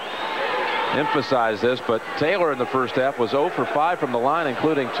overemphasize this, but Taylor in the first half was 0 for 5 from the line,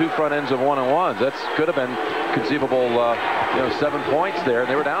 including 2 front ends of 1-on-1s. That could have been conceivable, 7 points there, and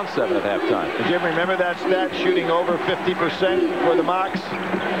they were down 7 at halftime. Did Jim remember that stat, shooting over 50% for the Mocs?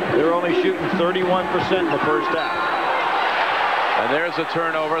 They were only shooting 31% in the first half. And there's a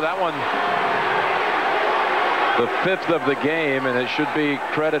turnover. That one, the 5th of the game, and it should be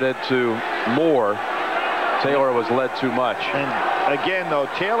credited to Moore. Taylor was led too much. And again, though,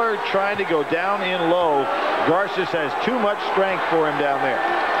 Taylor trying to go down in low. Garces has too much strength for him down there.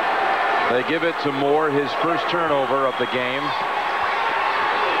 They give it to Moore, his first turnover of the game.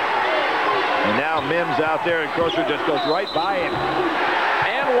 And now Mims out there, and Crozier just goes right by him.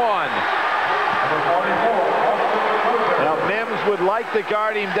 And 1. Now, Mims would like to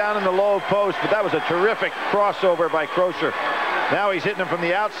guard him down in the low post, but that was a terrific crossover by Crozier. Now he's hitting him from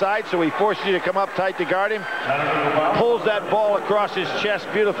the outside, so he forces you to come up tight to guard him. Pulls that ball across his chest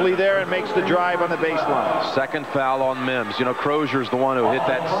beautifully there and makes the drive on the baseline. Second foul on Mims. You know, Crozier's the one who hit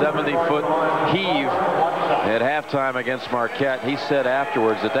that 70-foot heave at halftime against Marquette. He said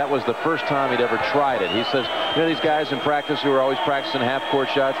afterwards that was the first time he'd ever tried it. He says, you know, these guys in practice who are always practicing half-court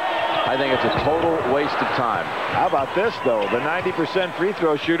shots, I think it's a total waste of time. How about this, though? The 90% free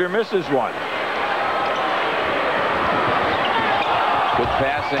throw shooter misses one. Good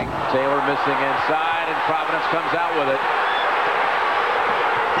passing. Taylor missing inside, and Providence comes out with it.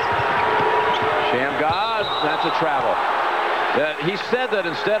 Shamgod, that's a travel. He said that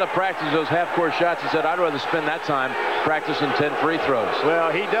instead of practicing those half-court shots, he said, I'd rather spend that time practicing 10 free throws. Well,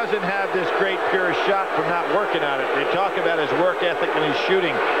 he doesn't have this great pure shot from not working on it. They talk about his work ethic and his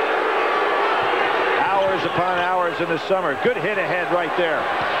shooting. hours upon hours in the summer. Good hit ahead right there.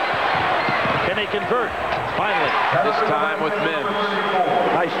 Can they convert? Finally. This time with Mims.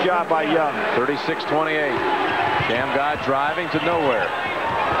 Nice job by Young. 36-28. Shamgod driving to nowhere.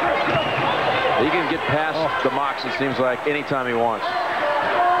 He can get past the Mocs, it seems like, anytime he wants.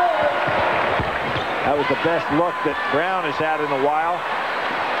 That was the best look that Brown has had in a while.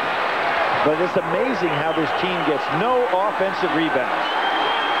 But it's amazing how this team gets no offensive rebounds.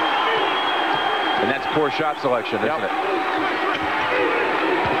 And that's poor shot selection, isn't it?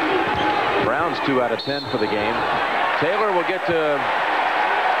 Brown's 2 out of 10 for the game. Taylor will get to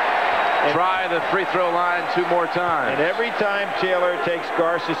try the free throw line 2 more times. And every time Taylor takes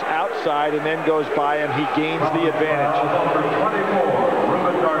Garces outside and then goes by him, he gains the advantage.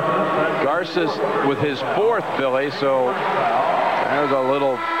 Garces with his 4th, Billy, so there's a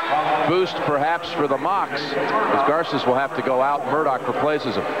little boost perhaps for the Mocs, as Garces will have to go out. Murdoch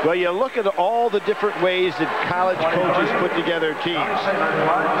replaces him. Well, you look at all the different ways that college coaches put together teams.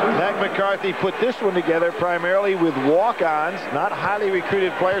 Mac McCarthy put this one together primarily with walk-ons, not highly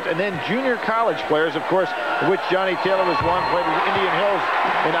recruited players, and then junior college players, of course, of which Johnny Taylor was one, played with Indian Hills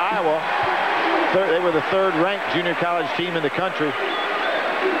in Iowa. They were the 3rd-ranked junior college team in the country.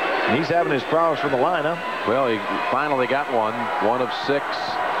 And he's having his problems from the line, huh? Well, he finally got one. 1 of 6.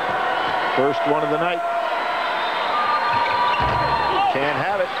 First one of the night. Can't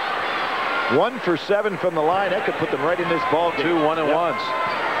have it. 1 for 7 from the line. That could put them right in this ball game. 2 1-and-1s.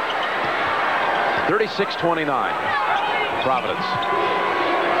 36-29. Providence.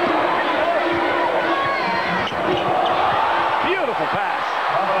 Beautiful pass.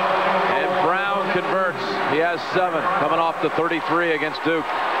 And Brown converts. He has 7 coming off the 33 against Duke.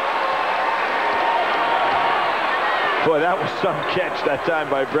 Boy, that was some catch that time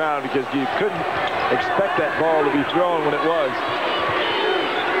by Brown, because you couldn't expect that ball to be thrown when it was.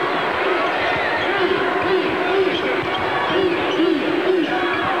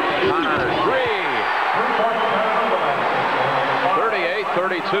 Connor, 3.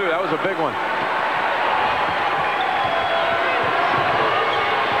 38-32. That was a big one.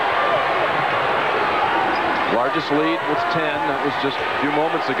 Largest lead was 10. That was just a few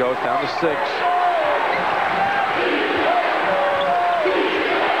moments ago. It's down to 6.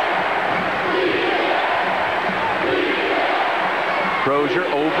 Crozier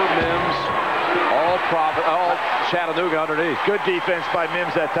over Mims. All Chattanooga underneath. Good defense by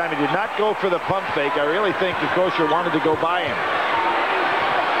Mims that time. He did not go for the pump fake. I really think the Crozier wanted to go by him.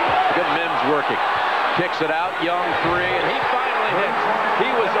 Good Mims working. Kicks it out. Young 3, and he finally hits. He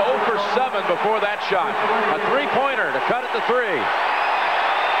was 0 for 7 before that shot. A 3-pointer to cut it to 3.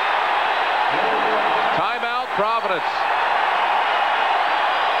 Timeout, Providence.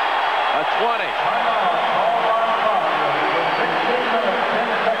 A 20.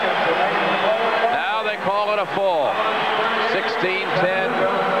 Now they call it a full. 16-10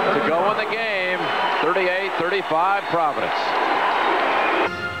 to go in the game. 38-35 Providence.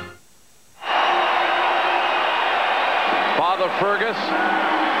 Father Fergus,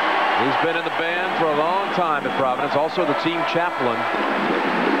 he's been in the band for a long time at Providence, also the team chaplain.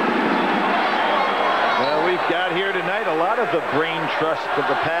 Well, we've got here tonight a lot of the brain trust of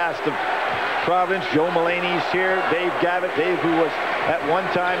the past of Providence. Joe Mulaney's here, Dave Gavitt. Dave, who was at one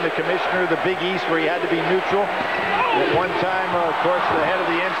time the commissioner of the Big East, where he had to be neutral. At one time, of course, the head of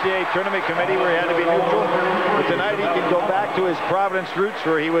the NCAA tournament committee, where he had to be neutral. But tonight he can go back to his Providence roots,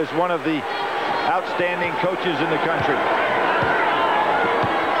 where he was one of the outstanding coaches in the country.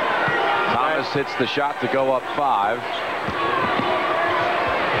 Thomas hits the shot to go up 5.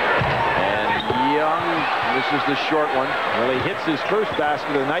 And Young misses the short one. Well, he hits his first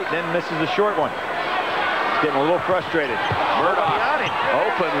basket of the night, then misses the short one. He's getting a little frustrated. Murdoch,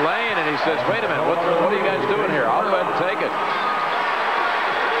 open lane, and he says, wait a minute, what are you guys doing here? I'll go ahead and take it.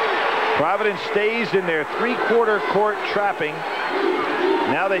 Providence stays in their 3/4 court trapping.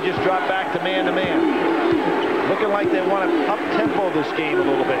 Now they just drop back to man-to-man. Looking like they want to up-tempo this game a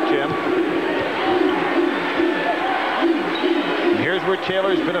little bit, Jim. And here's where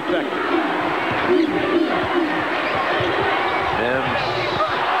Taylor's been effective. Mims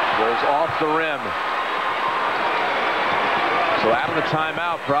goes off the rim. So out of the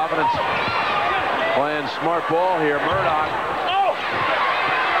timeout, Providence playing smart ball here. Murdoch.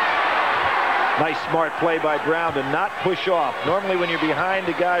 Nice smart play by Brown to not push off. Normally when you're behind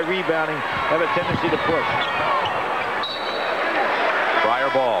a guy rebounding, have a tendency to push. Fryer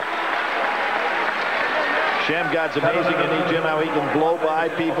ball. Shamgod's amazing, isn't he, Jim, how he can blow by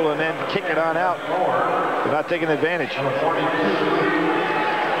people and then kick it on out. They're not taking advantage.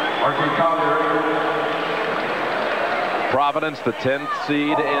 Providence, the 10th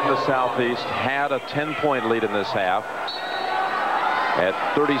seed in the Southeast, had a 10-point lead in this half. At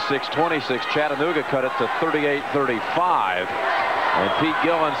 36-26, Chattanooga cut it to 38-35. And Pete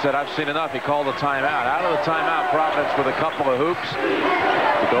Gillen said, "I've seen enough." He called a timeout. Out of the timeout, Providence with a couple of hoops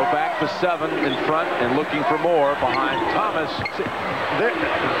to go back to 7 in front and looking for more behind Thomas.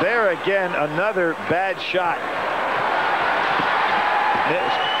 There again, another bad shot.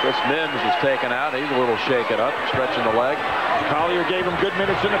 Chris Mims is taken out. He's a little shaken up, stretching the leg. Collier gave him good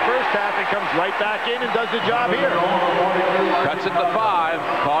minutes in the first half and comes right back in and does the job here. Cuts it to 5.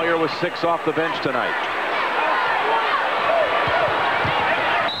 Collier was 6 off the bench tonight.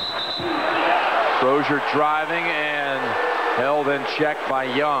 Crozier driving and held in check by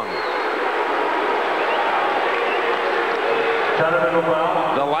Young.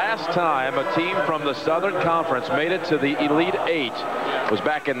 The last time a team from the Southern Conference made it to the Elite 8 was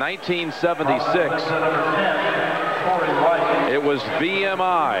back in 1976. It was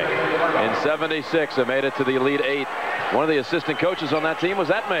VMI in 76 that made it to the Elite 8. One of the assistant coaches on that team was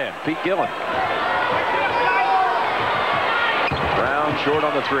that man, Pete Gillen. Brown short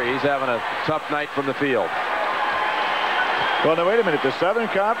on the 3. He's having a tough night from the field. Well, now, wait a minute. The Southern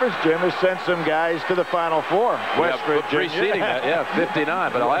Conference, Jim, has sent some guys to the Final Four. West Virginia. Preceding that, yeah,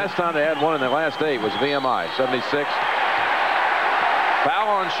 59. But the last time they had one in the last 8 was VMI, 76. Foul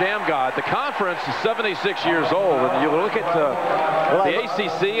on Shamgod. The conference is 76 years old. And you look at the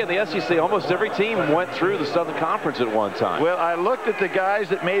ACC and the SEC, almost every team went through the Southern Conference at one time. Well, I looked at the guys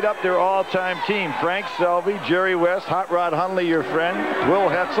that made up their all-time team. Frank Selvey, Jerry West, Hot Rod Hundley, your friend, Will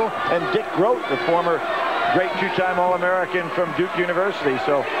Hetzel, and Dick Grote, the former great 2-time All-American from Duke University.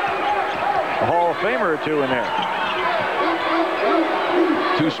 So a Hall of Famer or 2 in there.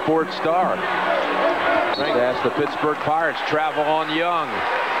 2-sport star. That's the Pittsburgh Pirates. Travel on Young.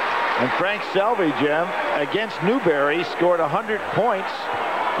 And Frank Selvey, Jim, against Newberry, scored 100 points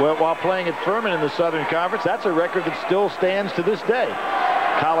while playing at Furman in the Southern Conference. That's a record that still stands to this day.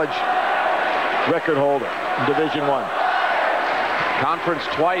 College record holder in Division I. Conference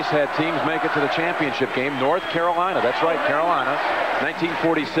twice had teams make it to the championship game. North Carolina, that's right, Carolina,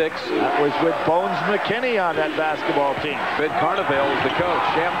 1946. That was with Bones McKinney on that basketball team. Ben Carnevale was the coach.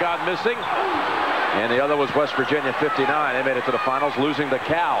 Shamgod missing. And the other was West Virginia, 59. They made it to the finals, losing to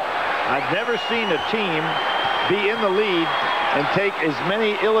Cal. I've never seen a team be in the lead and take as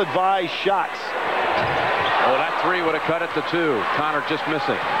many ill-advised shots. Oh, that 3 would have cut it to 2. Connor just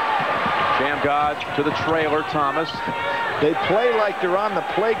missing. Shamgod to the trailer, Thomas. They play like they're on the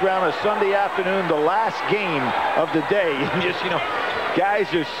playground a Sunday afternoon, the last game of the day. And just, you know,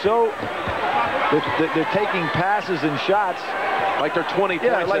 guys are so... They're taking passes and shots. Like they're 20 points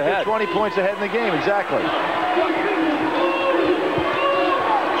ahead. Yeah, like they're 20 points ahead in the game, exactly.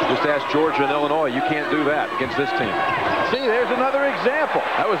 Just ask Georgia and Illinois. You can't do that against this team. See, there's another example.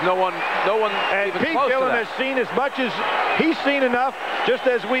 That was no one and even Pete close Gillen to that. has seen as much as he's seen enough, just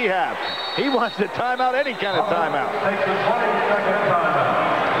as we have. He wants a timeout, any kind of timeout.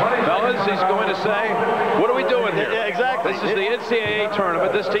 Fellas, he's going to say, what are we doing here? Yeah, exactly. This is the NCAA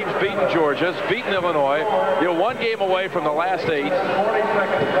tournament. This team's beaten Georgia, it's beaten Illinois. You're 1 game away from the last 8.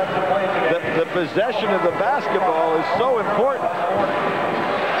 The possession of the basketball is so important.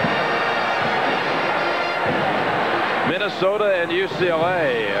 Minnesota and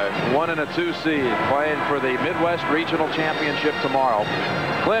UCLA, 1 and a 2 seed, playing for the Midwest Regional Championship tomorrow.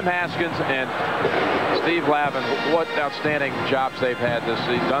 Clem Haskins and Steve Lavin, what outstanding jobs they've had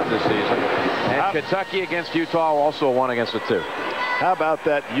done this season. And Kentucky against Utah, also a 1 against a 2. How about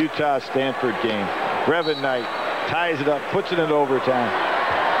that Utah-Stanford game? Brevin Knight ties it up, puts it in overtime.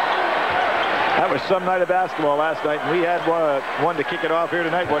 That was some night of basketball last night, and we had one to kick it off here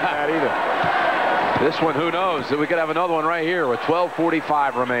tonight. Wasn't bad either. This one, who knows? We could have another one right here with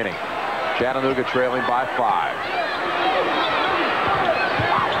 12:45 remaining. Chattanooga trailing by 5.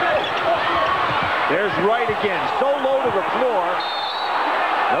 There's Wright again, so low to the floor.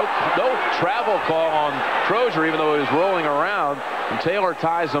 No travel call on Crozier, even though he was rolling around, and Taylor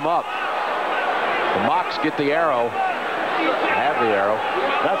ties him up. The Mocs get the arrow. Have the arrow.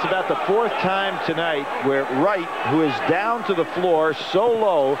 That's about the 4th time tonight where Wright, who is down to the floor so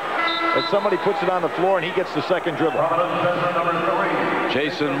low that somebody puts it on the floor and he gets the second dribble.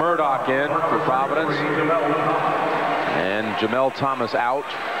 Jason Murdoch in for Providence. And Jamel Thomas out.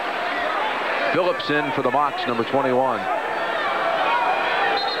 Phillips in for the Mocs, number 21.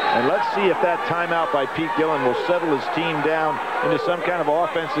 And let's see if that timeout by Pete Gillen will settle his team down into some kind of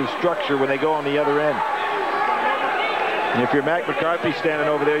offensive structure when they go on the other end. And if you're Mac McCarthy standing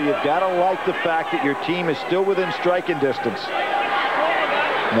over there, you've got to like the fact that your team is still within striking distance.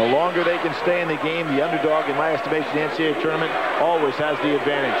 The longer they can stay in the game, the underdog, in my estimation, the NCAA tournament always has the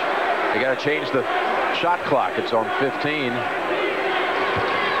advantage. They got to change the shot clock. It's on 15.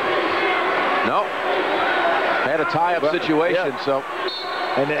 No. They had a tie-up situation, yeah. so.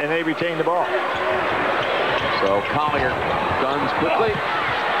 And they retain the ball. So Collier guns quickly.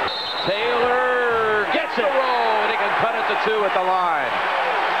 Taylor gets the roll, and he can cut it to 2 at the line.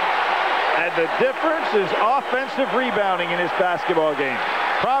 And the difference is offensive rebounding in this basketball game.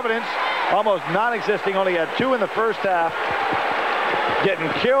 Providence, almost non-existing, only had 2 in the first half. Getting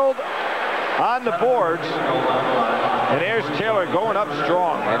killed on the boards. And there's Taylor going up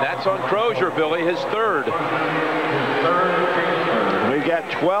strong. And that's on Crozier, Billy, his 3rd. We've got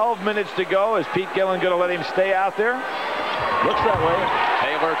 12 minutes to go. Is Pete Gillen going to let him stay out there? Looks that way.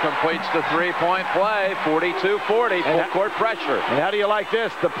 Taylor completes the 3-point play, 42-40, full court pressure. And how do you like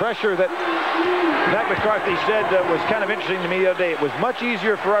this? The pressure that Matt McCarthy said was kind of interesting to me the other day. It was much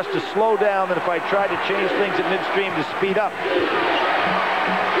easier for us to slow down than if I tried to change things at midstream to speed up.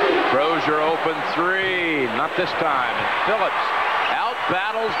 Crozier open 3, not this time. And Phillips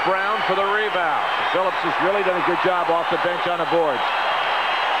out-battles Brown for the rebound. Phillips has really done a good job off the bench on the boards.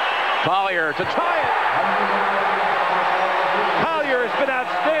 Collier to tie it. Collier has been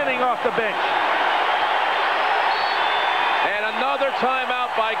outstanding off the bench. And another timeout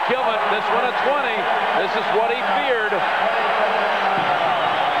by Gillen. This one at 20. This is what he feared.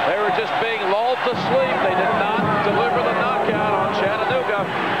 They were just being lulled to sleep. They did not deliver the knockout on Chattanooga.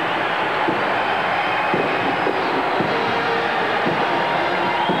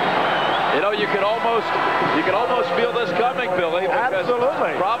 You know, you could almost feel this coming, Billy.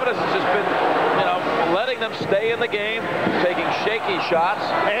 Absolutely. Providence has just been, you know, letting them stay in the game, taking shaky shots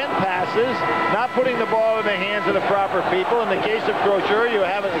and passes, not putting the ball in the hands of the proper people. In the case of Crozier, you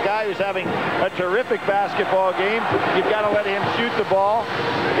have a guy who's having a terrific basketball game. You've got to let him shoot the ball.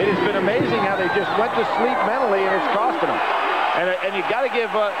 It has been amazing how they just went to sleep mentally, and it's costing them. And you got to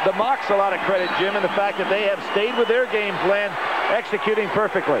give the Mocs a lot of credit, Jim, in the fact that they have stayed with their game plan, executing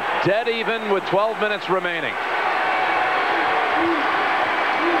perfectly. Dead even with 12 minutes remaining.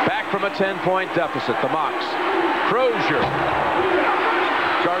 Back from a 10-point deficit, the Mocs. Crozier.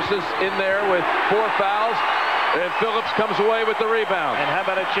 Garces in there with 4 fouls, and Phillips comes away with the rebound. And how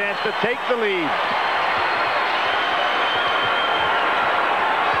about a chance to take the lead?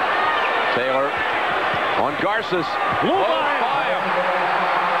 Taylor on Garces. Blew by him.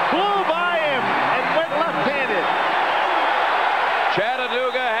 Blew by him and went left-handed.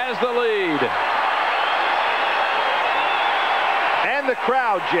 Chattanooga has the lead. And the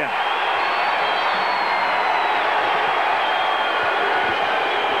crowd, Jim.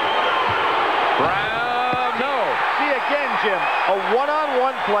 Brown, no. See again, Jim, a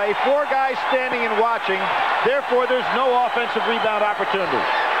one-on-one play, 4 guys standing and watching. Therefore, there's no offensive rebound opportunity.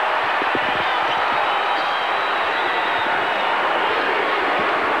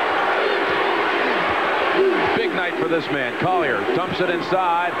 Big night for this man. Collier dumps it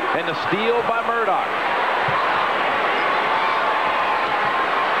inside, and the steal by Murdoch.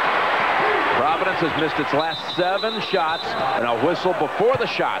 Providence has missed its last 7 shots, and a whistle before the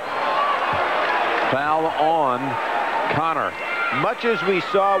shot. Foul on Connor. Much as we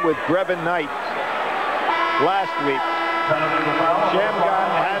saw with Brevin Knight last week, Shamgon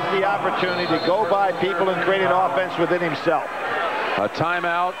has the opportunity to go by people and create an offense within himself. A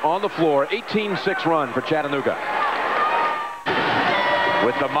timeout on the floor. 18-6 run for Chattanooga.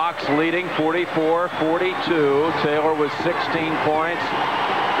 With the Mocs leading 44-42. Taylor with 16 points,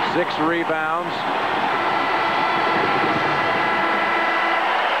 6 rebounds.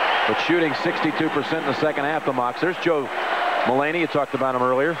 But shooting 62% in the second half, the Mocs. There's Joe Mullaney. You talked about him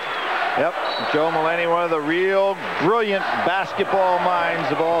earlier. Yep, Joe Mullaney, one of the real brilliant basketball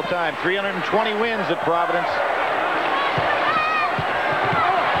minds of all time. 320 wins at Providence.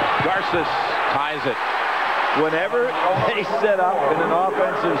 Garces ties it. Whenever they set up in an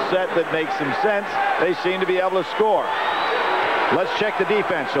offensive set that makes some sense, they seem to be able to score. Let's check the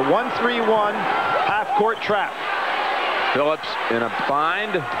defense. A 1-3-1 half-court trap. Phillips in a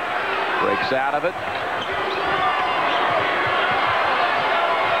bind, breaks out of it.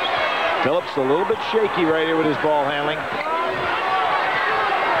 Phillips a little bit shaky right here with his ball handling.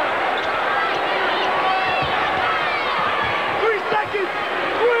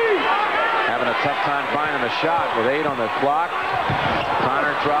 Having a tough time finding the shot with 8 on the clock.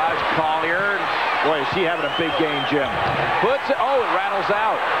 Connor drives. Collier. Boy, is he having a big game, Jim. Puts it. Oh, it rattles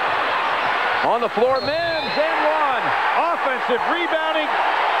out. On the floor, Mims and 1. Offensive rebounding.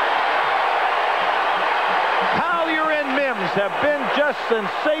 Collier and Mims have been just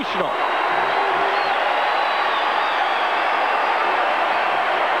sensational.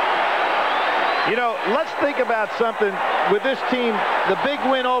 You know, let's think about something with this team, the big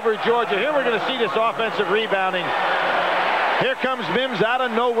win over Georgia. Here we're going to see this offensive rebounding. Here comes Mims out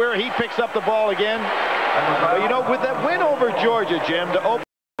of nowhere. He picks up the ball again. But, you know, with that win over Georgia, Jim, to open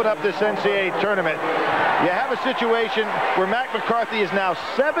up this NCAA tournament, you have a situation where Mac McCarthy is now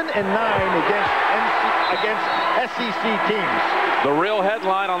 7-9 against SEC teams. The real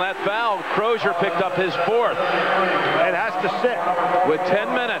headline on that foul, Crozier picked up his 4th. It has to sit. With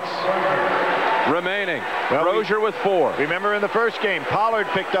 10 minutes remaining. Well, Crozier with 4. Remember in the first game, Pollard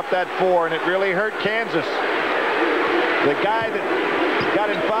picked up that 4, and it really hurt Kansas. The guy that got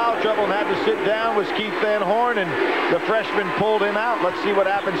in foul trouble and had to sit down was Keith Van Horn, and the freshman pulled him out. Let's see what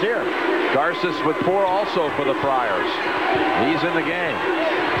happens here. Garces with 4 also for the Friars. He's in the game.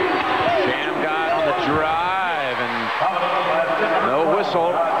 Shamgod on the drive, and no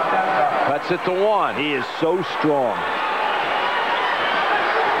whistle. Cuts it to 1. He is so strong.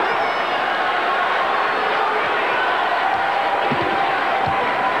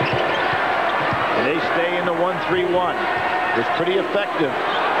 And they stay in the 1-3-1. It's pretty effective.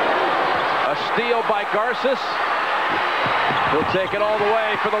 A steal by Garces. He'll take it all the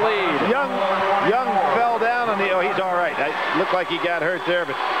way for the lead. Young fell down on the... Oh, he's all right. It looked like he got hurt there,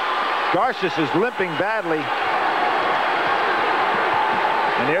 but Garces is limping badly.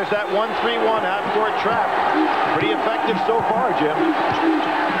 And there's that 1-3-1 half-court trap. Pretty effective so far, Jim.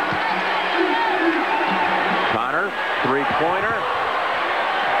 Connor, three-pointer.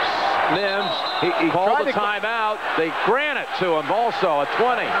 Mims, he called the timeout. They grant it to him also, a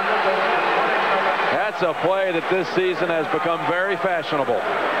 20. That's a play that this season has become very fashionable.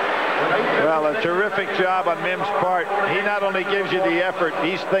 Well, a terrific job on Mims' part. He not only gives you the effort,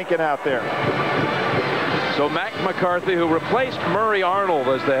 he's thinking out there. So Mac McCarthy, who replaced Murray Arnold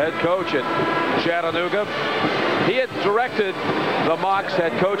as the head coach at Chattanooga, he had directed the Mocs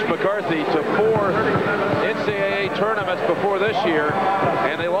head coach McCarthy to 4 NCAA tournaments before this year,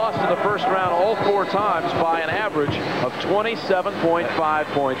 and they lost in the first round all 4 times by an average of 27.5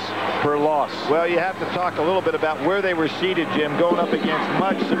 points per loss. Well, you have to talk a little bit about where they were seated, Jim, going up against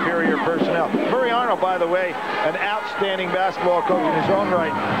much superior personnel. Murray Arnold, by the way, an outstanding basketball coach in his own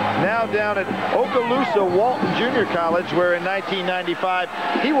right. Now down at Okaloosa Walton Junior College, where in 1995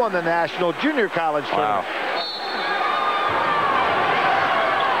 he won the National Junior College tournament. Wow.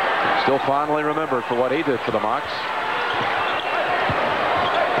 Still fondly remembered for what he did for the Mocs.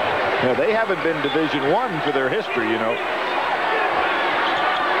 Yeah, they haven't been Division I for their history, you know.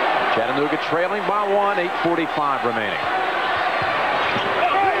 Chattanooga trailing by 1, 8:45 remaining.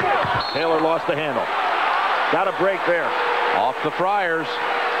 Taylor lost the handle. Got a break there. Off the Friars.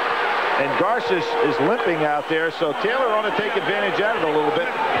 And Garces is limping out there, so Taylor ought to take advantage of it a little bit.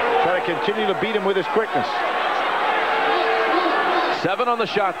 Try to continue to beat him with his quickness. 7 on the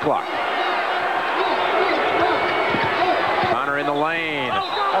shot clock. Connor in the lane.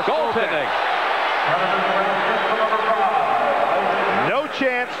 Goaltending. No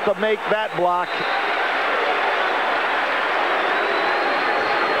chance to make that block.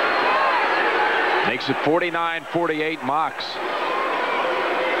 Makes it 49-48 Mocs.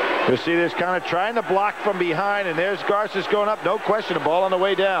 You see this kind of trying to block from behind, and there's Garces going up. No question, a ball on the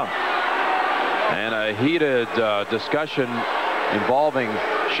way down. And a heated discussion involving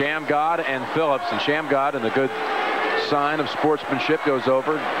Shamgod and Phillips. And Shamgod, in the good sign of sportsmanship, goes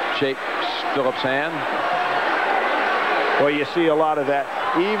over, shakes Phillips' hand. Well, you see a lot of that.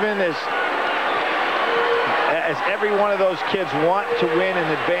 Even as every one of those kids want to win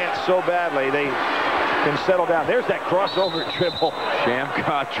and advance so badly, they can settle down. There's that crossover dribble.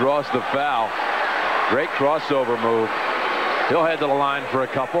 Shamgod draws the foul. Great crossover move. He'll head to the line for a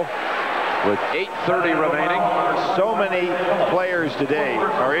couple with 8:30 remaining. So many players today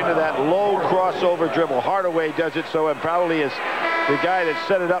are into that low crossover dribble. Hardaway does it so, and probably is the guy that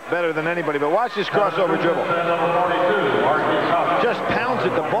set it up better than anybody. But watch this crossover dribble. Just pounds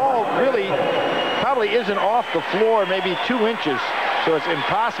it. The ball really probably isn't off the floor, maybe 2 inches. So it's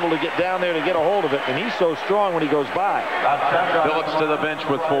impossible to get down there to get a hold of it. And he's so strong when he goes by. Phillips to the bench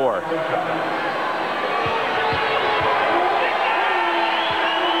with 4.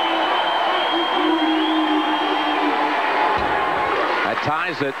 That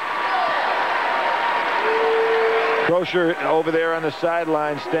ties it. Crozier over there on the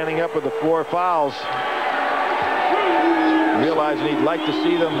sideline, standing up with the 4 fouls. Realizing he'd like to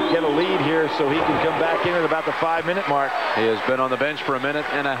see them get a lead here so he can come back in at about the 5-minute mark. He has been on the bench for 1.5 minutes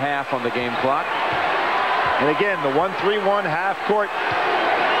on the game clock. And again, the 1-3-1 half-court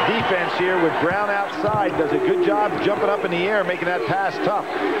defense here with Brown outside does a good job jumping up in the air, making that pass tough.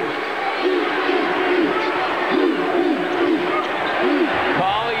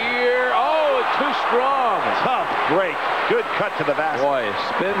 Collier, oh, 2 Good cut to the basket. Boy,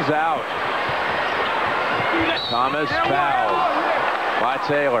 spins out. Thomas fouled by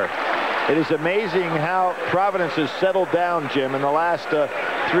Taylor. It is amazing how Providence has settled down, Jim, in the last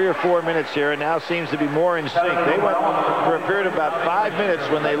 3 or 4 minutes here, and now seems to be more in sync. They went for a period of about 5 minutes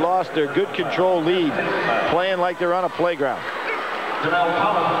when they lost their good control lead, playing like they're on a playground.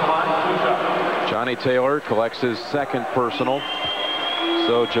 Johnny Taylor collects his second personal.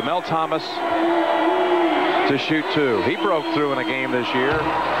 So Jamel Thomas to shoot 2. He broke through in a game this year.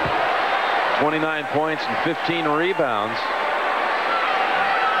 29 points and 15 rebounds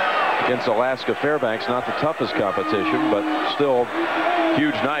against Alaska Fairbanks. Not the toughest competition, but still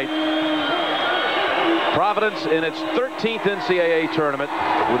huge night. Providence in its 13th NCAA tournament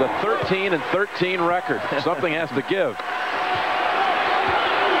with a 13-13 record. Something has to give.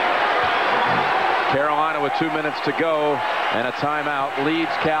 Carolina with 2 minutes to go and a timeout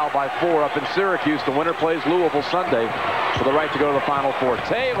leads Cal by 4 up in Syracuse. The winner plays Louisville Sunday for the right to go to the Final Four.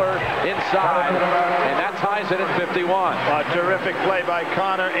 Taylor inside, and that ties it at 51. A terrific play by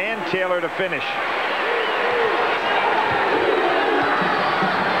Connor and Taylor to finish.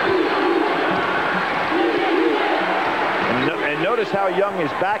 And notice how Young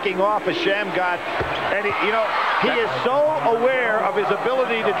is backing off of Shamgat. And, he is so aware of his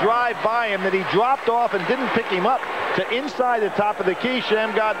ability to drive by him that he dropped off and didn't pick him up to inside the top of the key.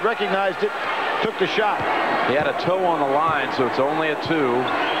 Shamgat recognized it, took the shot. He had a toe on the line, so it's only a 2.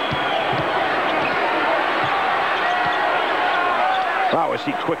 Wow, is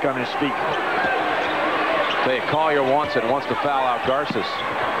he quick on his feet. Tell you, Collier wants it and wants to foul out Garces.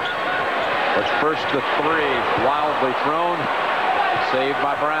 But first the 3, wildly thrown. Saved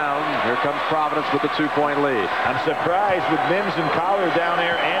by Brown. Here comes Providence with the 2-point lead. I'm surprised with Mims and Collier down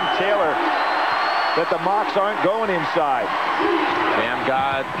there and Taylor that the Mocs aren't going inside.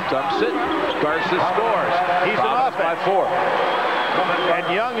 Shamgat dumps it. Garces scores. He's Providence by 4. And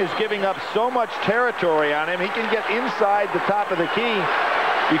Young is giving up so much territory on him. He can get inside the top of the key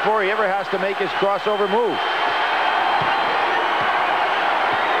before he ever has to make his crossover move.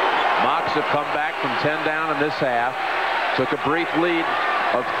 Mocs have come back from 10 down in this half. Took a brief lead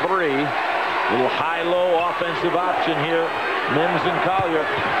of 3. Little high-low offensive option here. Mims and Collier.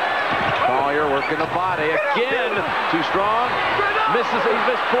 Collier working the body again. Too strong. Misses. He's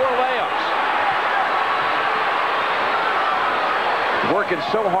missed 4 layups. Working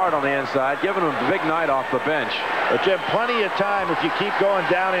so hard on the inside, giving him a big night off the bench. But Jim, plenty of time if you keep going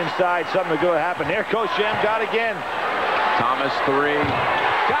down inside. Something good to happen. There goes Shamgat again. Thomas 3.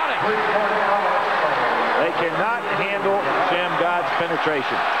 Got it. They cannot handle Shamgat's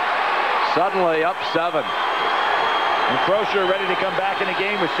penetration. Suddenly up 7. And Crozier ready to come back in the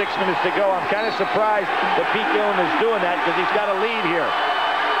game with 6 minutes to go. I'm kind of surprised that Pete Gillen is doing that because he's got a lead here.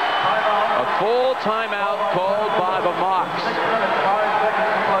 A full timeout called by the Mocs.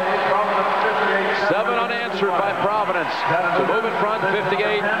 7 unanswered by Providence to move in front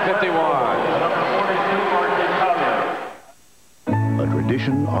 58-51. A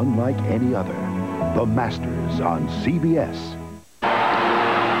tradition unlike any other. The Masters on CBS. 2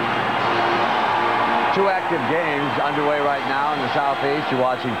 active games underway right now in the Southeast. You're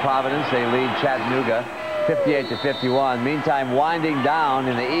watching Providence. They lead Chattanooga 58-51. Meantime, winding down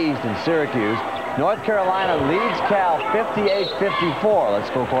in the East in Syracuse. North Carolina leads Cal 58-54. Let's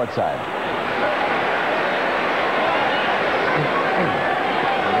go courtside.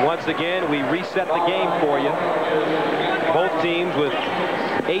 Once again, we reset the game for you. Both teams with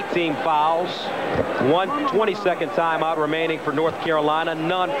 18 fouls. 1 20-second timeout remaining for North Carolina,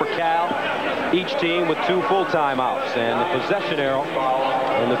 none for Cal. Each team with 2 full timeouts. And the possession arrow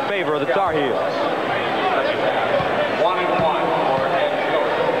in the favor of the Tar Heels.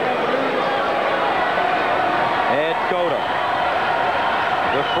 Ed Cota,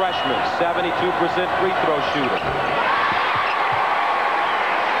 the freshman, 72% free throw shooter.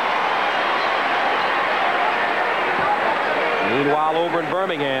 Meanwhile, over in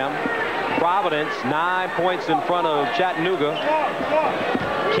Birmingham, Providence 9 points in front of Chattanooga.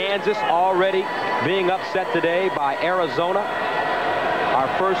 Kansas already being upset today by Arizona. Our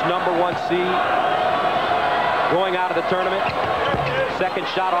first #1 seed going out of the tournament. Second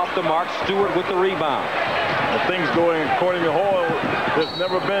shot off the mark. Stewart with the rebound. If things going according to Hoyle, there's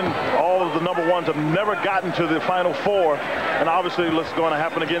never been, all of the #1s have never gotten to the Final Four. And obviously, it's going to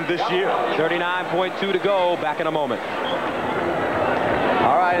happen again this year. 39.2 to go. Back in a moment.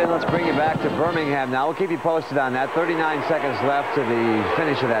 All right, and let's bring you back to Birmingham now. We'll keep you posted on that. 39 seconds left to the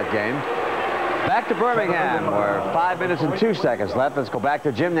finish of that game. Back to Birmingham, where 5 minutes and 2 seconds left. Let's go back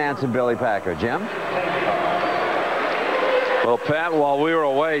to Jim Nantz and Billy Packer. Jim? Well, Well, Pat, while we were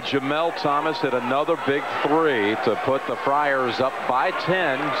away, Jamel Thomas hit another big three to put the Friars up by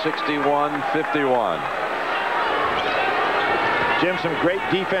 10, 61-51. Jim, some great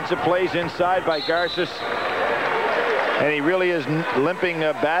defensive plays inside by Garces. And he really is limping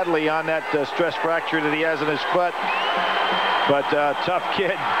badly on that stress fracture that he has in his foot. But tough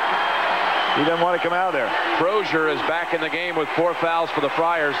kid. He doesn't want to come out there. Crozier is back in the game with 4 fouls for the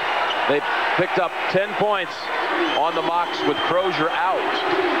Friars. They picked up 10 points on the Mocs with Crozier out.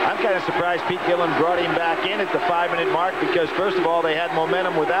 I'm kind of surprised Pete Gillen brought him back in at the 5-minute mark because, first of all, they had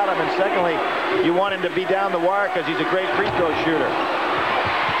momentum without him, and secondly, you want him to be down the wire because he's a great free throw shooter.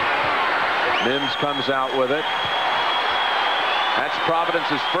 Mims comes out with it. That's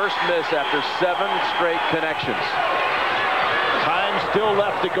Providence's first miss after 7 straight connections. Time still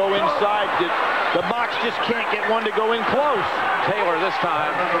left to go inside. The Mocs just can't get one to go in close. Taylor this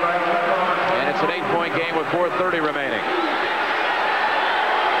time. And it's an 8-point game with 4:30 remaining.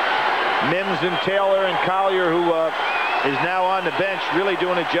 Mims and Taylor and Collier, who is now on the bench, really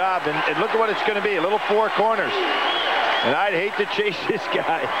doing a job. And look at what it's going to be, a little 4 corners. And I'd hate to chase this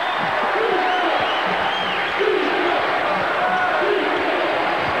guy.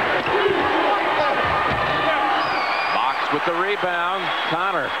 With the rebound,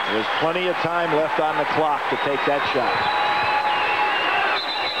 Connor. There's plenty of time left on the clock to take that shot.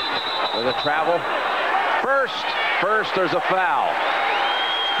 With a travel. First, there's a foul.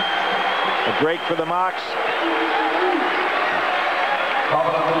 A break for the Mocs.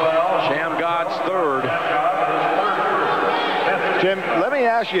 Shamgod's third. Jim, let me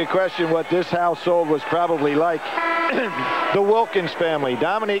ask you a question what this household was probably like. The Wilkins family.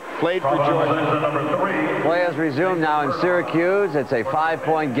 Dominique played for Georgia. Play has resumed now in Syracuse. It's a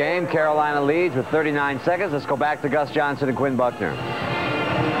 5-point game. Carolina leads with 39 seconds. Let's go back to Gus Johnson and Quinn Buckner.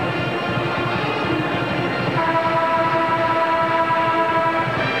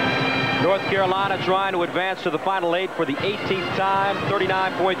 North Carolina trying to advance to the Final 8 for the 18th time.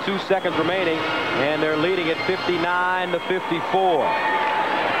 39.2 seconds remaining, and they're leading at 59-54.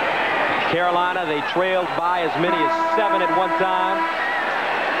 Carolina, they trailed by as many as 7 at one time.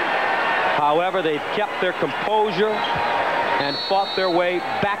 However, they've kept their composure and fought their way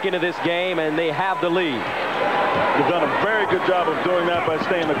back into this game, and they have the lead. They've done a very good job of doing that by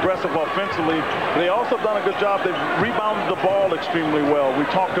staying aggressive offensively. They also have done a good job. They've rebounded the ball extremely well. We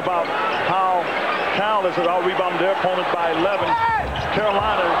talked about how Cal has out-rebounded their opponent by 11.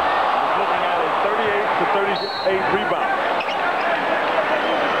 Carolina is looking at a 38 to 38 rebound.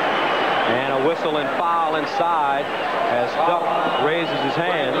 And a whistle and foul inside as Duck raises his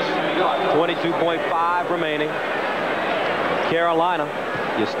hands. 22.5 remaining. Carolina,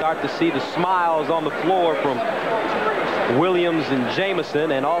 you start to see the smiles on the floor from Williams and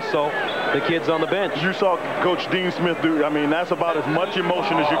Jamison, and also the kids on the bench. You saw Coach Dean Smith do, I mean, that's about as much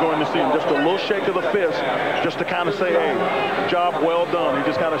emotion as you're going to see. Just a little shake of the fist, just to kind of say, hey, job well done. He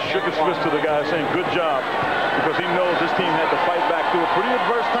just kind of shook his fist to the guy saying, good job, because he knows this team had to fight back through a pretty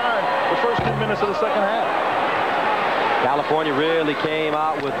adverse time the first 10 minutes of the second half. California really came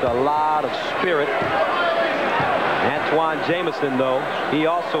out with a lot of spirit. Antoine Jamison, though, he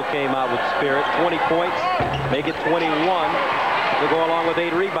also came out with spirit. 20 points, make it 21. They go along with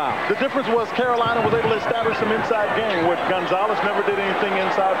 8 rebounds. The difference was Carolina was able to establish some inside game, where Gonzalez never did anything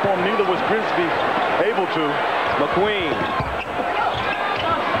inside for him. Neither was Grisby able to. McQueen.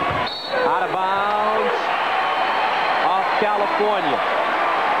 Out of bounds. Off California.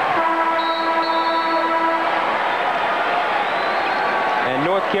 And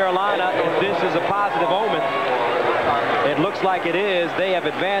North Carolina, if this is a positive omen, it looks like it is. They have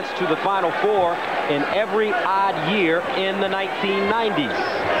advanced to the Final Four in every odd year in the 1990s.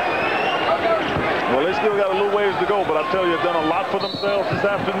 Well, they still got a little ways to go, but I tell you, they've done a lot for themselves this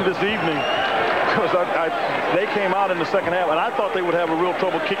afternoon, this evening. Because they came out in the second half, and I thought they would have a real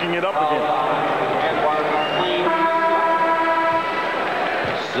trouble kicking it up again.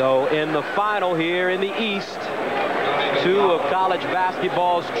 So in the final here in the East, 2 of college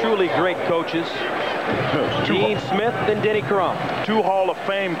basketball's truly great coaches, Gene Smith and Denny Crum. 2 Hall of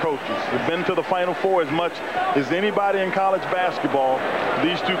Fame coaches. They've been to the Final Four as much as anybody in college basketball.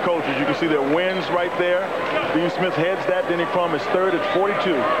 These 2 coaches, you can see their wins right there. Gene Smith heads that. Denny Crum is third at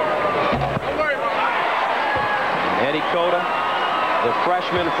 42. Eddie Cota, the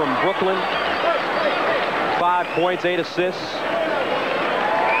freshman from Brooklyn. 5 points, 8 assists.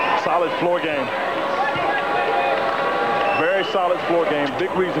 Solid floor game. Very solid floor game. Big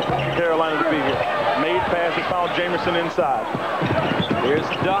reason for Carolina to be here. Made passes, found Jamison inside. Here's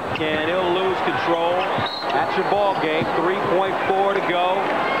Duck, and he'll lose control. That's your ball game. 3.4 to go.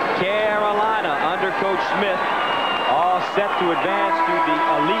 Carolina under Coach Smith all set to advance to the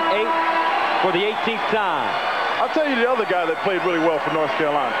Elite Eight for the 18th time. I'll tell you the other guy that played really well for North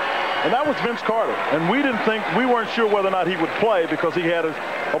Carolina, and that was Vince Carter. And we weren't sure whether or not he would play because he had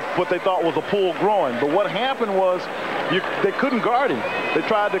what they thought was a pulled groin. But what happened was they couldn't guard him. They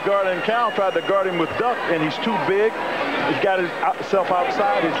tried to guard him, Cal tried to guard him with Duck, and he's too big. He's got himself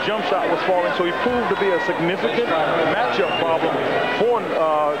outside. His jump shot was falling, so he proved to be a significant matchup problem for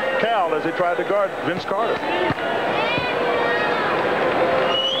Cal as they tried to guard Vince Carter.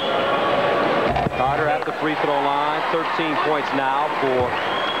 Carter at the free throw line, 13 points now for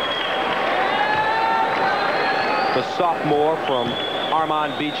the sophomore from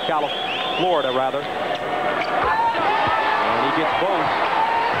Armand Beach, Florida, rather. And he gets both.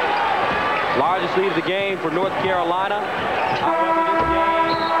 Largest lead of the game for North Carolina. However, this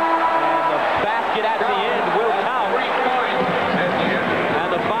game and the basket at the end will count.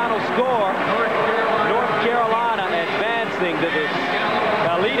 And the final score, North Carolina advancing to the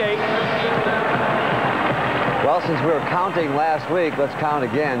Elite Eight. Well, since we were counting last week, let's count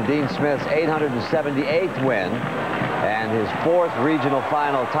again. Dean Smith's 878th win and his 4th regional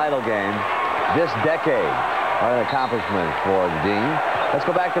final title game this decade. What an accomplishment for Dean. Let's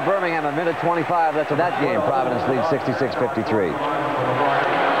go back to Birmingham, a minute 25 left in that game. Providence leads 66-53.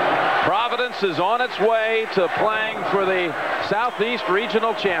 Providence is on its way to playing for the Southeast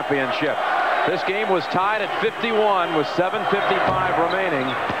Regional Championship. This game was tied at 51 with 7:55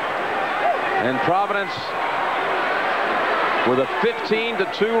 remaining. And Providence, with a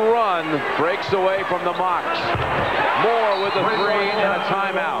 15-2 run, breaks away from the Mocs. Moore with a 3 and a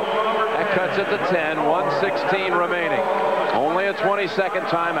timeout. That cuts it to 10, 1:16 remaining. Only a 20-second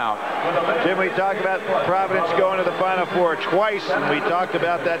timeout. Jim, we talked about Providence going to the Final Four twice, and we talked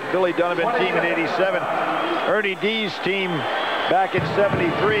about that Billy Donovan team in '87. Ernie D's team back in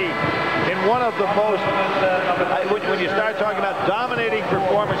 '73. In one of the most, when you start talking about dominating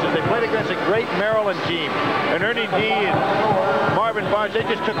performances, they played against a great Maryland team. And Ernie D and Marvin Barnes, they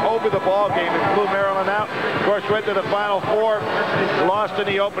just took over the ball game and blew Maryland out. Of course, went to the Final Four, lost in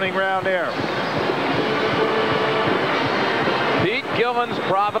the opening round there. Pete Gillen's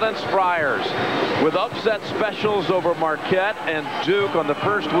Providence Friars with upset specials over Marquette and Duke on the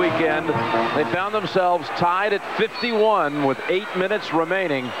first weekend. They found themselves tied at 51 with 8 minutes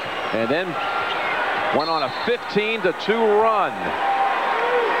remaining, and then went on a 15-2 run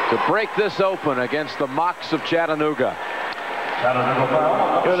to break this open against the Mocs of Chattanooga.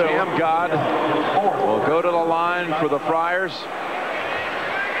 Sham God will go to the line for the Friars.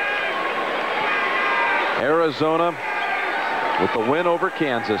 Arizona with the win over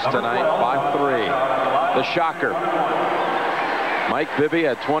Kansas tonight, 5-3. The shocker. Mike Bibby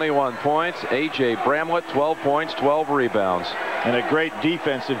had 21 points. A.J. Bramlett, 12 points, 12 rebounds. And a great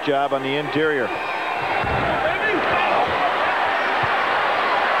defensive job on the interior.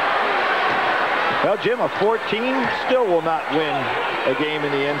 Well, Jim, a 14 still will not win a game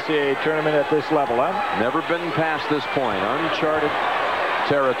in the NCAA tournament at this level, huh? Never been past this point. Uncharted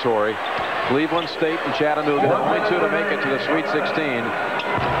territory. Cleveland State and Chattanooga, the only two to make it to the Sweet 16.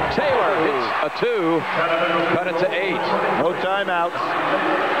 Taylor hits a 2, cut it to 8. No timeouts.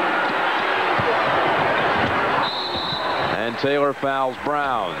 And Taylor fouls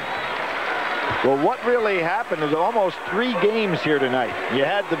Brown. Well, what really happened is almost 3 games here tonight. You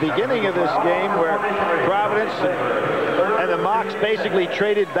had the beginning of this game where Providence and the Mocs basically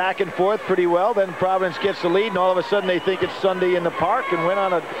traded back and forth pretty well. Then Providence gets the lead, and all of a sudden they think it's Sunday in the park and went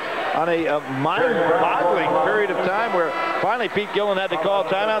on a mind-boggling period of time where finally Pete Gillen had to call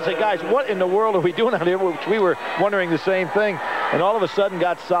timeout and say, guys, what in the world are we doing out here? Which we were wondering the same thing. And all of a sudden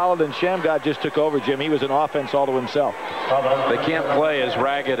got solid, and Shamgod just took over, Jim. He was an offense all to himself. They can't play as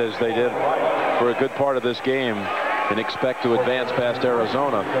ragged as they did for a good part of this game and expect to advance past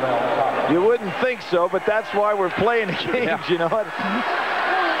Arizona. You wouldn't think so, but that's why we're playing the games, yeah. You know what?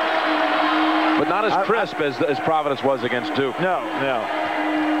 But not as crisp as Providence was against Duke. No.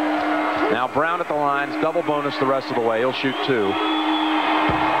 Now Brown at the lines, double bonus the rest of the way. He'll shoot 2. No.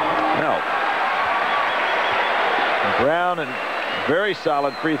 Brown, and very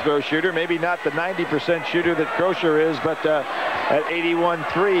solid free throw shooter. Maybe not the 90% shooter that Crozier is, but at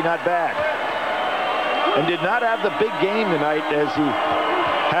 81-3, not bad. And did not have the big game tonight as he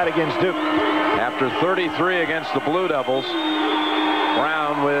had against Duke. After 33 against the Blue Devils,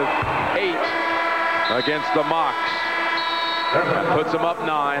 Brown with 8 against the Mocs. That puts him up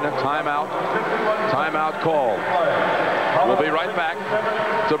 9. Timeout called. We'll be right back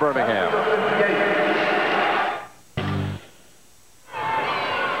to Birmingham.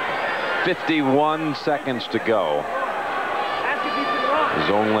 51 seconds to go. There's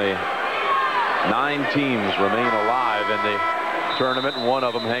only 9 teams remain alive in the tournament, and one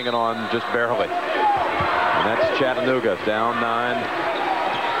of them hanging on just barely. And that's Chattanooga, down 9.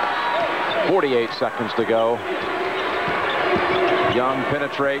 48 seconds to go. Young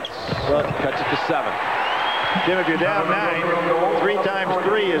penetrates, cuts it to 7. Jim, if you're down 9, 3 times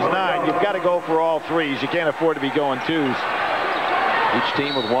 3 is 9. You've got to go for all 3s. You can't afford to be going 2s. Each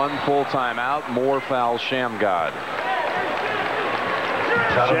team with 1 full timeout. More fouls Shamgod.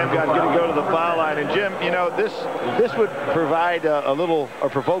 Shamgod going to go to the foul line. And Jim, you know, this would provide a little, or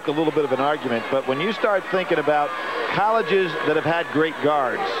provoke a little bit of an argument. But when you start thinking about colleges that have had great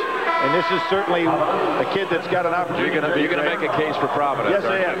guards, and this is certainly a kid that's got an opportunity. You're going to make a case for Providence. Yes,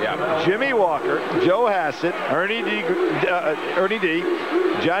 I am. Yeah. Jimmy Walker, Joe Hassett, Ernie D,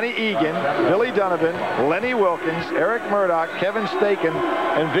 Johnny Egan, Billy Donovan, Lenny Wilkins, Eric Murdoch, Kevin Staken,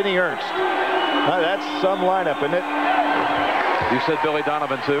 and Vinnie Ernst. Now, that's some lineup, isn't it? You said Billy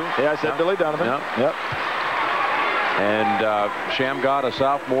Donovan, too? Yeah, I said Billy Donovan. Yep. And Shamgod, a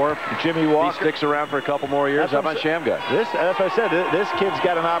sophomore. Jimmy Walker. He sticks around for a couple more years. How about Shamgod? As I said, this kid's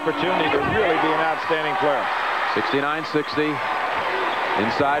got an opportunity to really be an outstanding player. 69-60.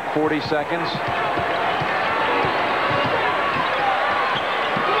 Inside 40 seconds.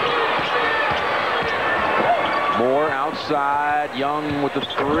 Moore outside. Young with the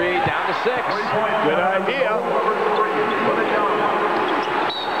 3. Down to 6. Good idea.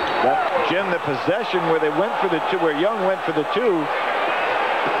 Jim, the possession where they went for the 2, where Young went for the 2,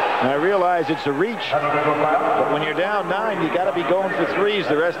 and I realize it's a reach, but when you're down 9, you got to be going for 3s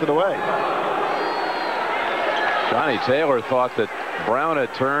the rest of the way. Johnny Taylor thought that Brown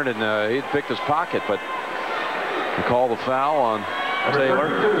had turned and he'd picked his pocket, but he called the foul on Taylor,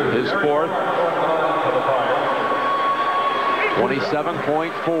 his 4th.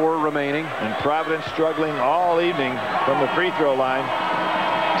 27.4 remaining. And Providence struggling all evening from the free throw line.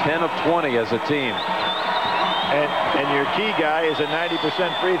 10 of 20 as a team. And your key guy is a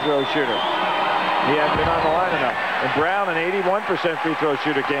 90% free throw shooter. He hasn't been on the line enough. And Brown, an 81% free throw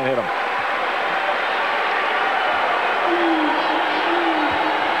shooter, can't hit him.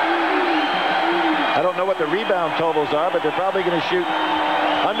 I don't know what the rebound totals are, but they're probably going to shoot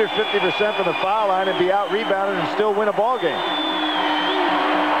under 50% from the foul line and be out-rebounded and still win a ball game.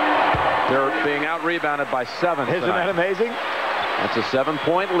 They're being out-rebounded by 7 Isn't that amazing? That's a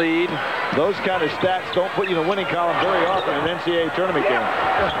 7-point lead. Those kind of stats don't put you in the winning column very often in an NCAA tournament game.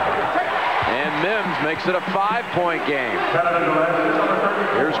 And Mims makes it a 5-point game.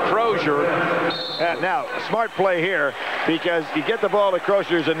 Here's Crozier. Now, smart play here, because you get the ball to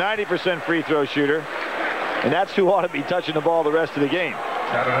Crozier, who's a 90% free throw shooter, and that's who ought to be touching the ball the rest of the game.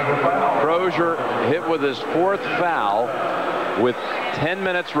 Crozier hit with his 4th foul with 10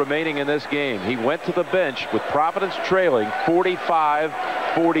 minutes remaining in this game. He went to the bench with Providence trailing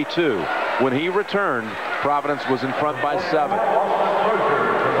 45-42. When he returned, Providence was in front by 7.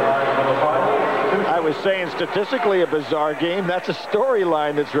 I was saying statistically a bizarre game. That's a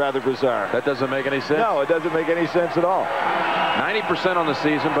storyline that's rather bizarre. That doesn't make any sense. No, it doesn't make any sense at all. 90% on the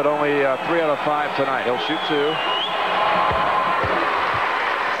season, but only 3 out of 5 tonight. He'll shoot 2.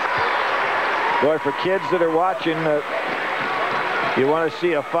 Boy, for kids that are watching, you want to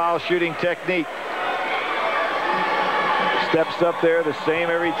see a foul shooting technique. Steps up there the same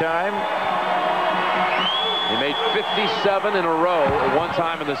every time. He made 57 in a row at one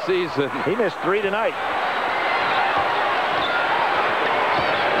time in the season. He missed 3 tonight.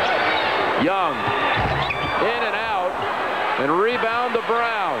 Young in and out, and rebound to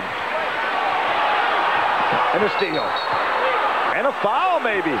Brown. And a steal. And a foul,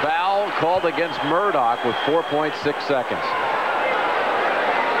 maybe. Foul called against Murdoch with 4.6 seconds.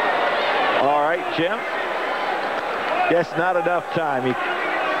 All right, Jim. Guess not enough time.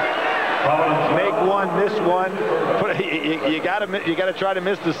 Make one, miss one. You got to try to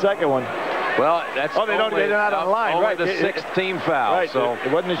miss the second one. Well, that's they're not on line. Only Right. the 6th team foul. Right. So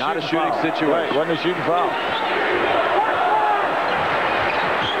it wasn't not a shooting foul. situation. Right. It wasn't a shooting foul.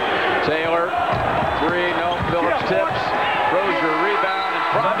 Taylor, 3, no. Phillips tips. Crozier rebound, and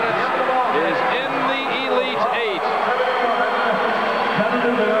Providence is in the Elite 8.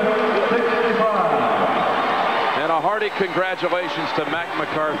 And a hearty congratulations to Mac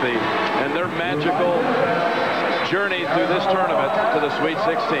McCarthy and their magical journey through this tournament to the Sweet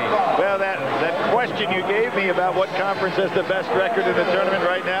 16. Well, that question you gave me about what conference has the best record in the tournament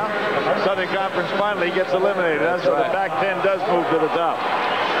right now, Southern Conference finally gets eliminated. That's right. The Pac-10 does move to the top.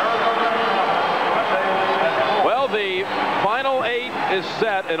 Well, the final 8 is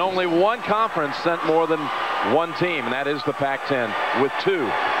set, and only one conference sent more than one team, and that is the Pac-10 with 2.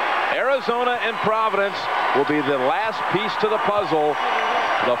 Arizona and Providence will be the last piece to the puzzle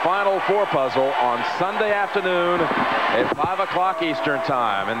the Final Four puzzle on Sunday afternoon at 5 o'clock Eastern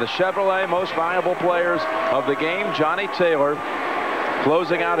Time. And the Chevrolet Most Valuable Players of the game, Johnny Taylor,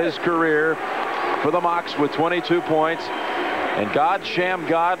 closing out his career for the Mocs with 22 points. And God Sham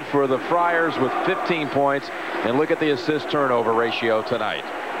God for the Friars with 15 points. And look at the assist-turnover ratio tonight.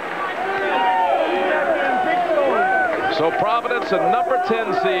 So Providence, a number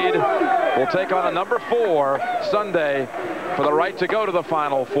 10 seed, will take on a number 4 Sunday for the right to go to the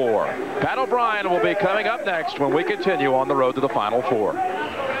Final Four. Pat O'Brien will be coming up next when we continue on the road to the Final Four.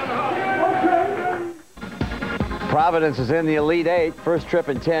 Providence is in the Elite Eight, first trip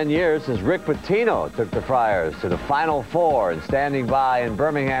in 10 years since Rick Pitino took the Friars to the Final Four. And standing by in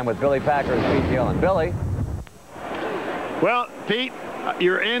Birmingham with Billy Packer and Pete Gill. And Billy. Well, Pete,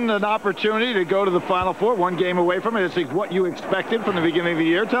 you're in an opportunity to go to the Final Four, one game away from it. It's what you expected from the beginning of the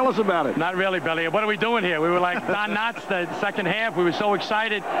year. Tell us about it. Not really, Billy. What are we doing here? We were like Don Nantz the second half. We were so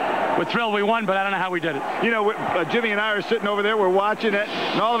excited. We're thrilled we won, but I don't know how we did it. You know, Jimmy and I are sitting over there. We're watching it,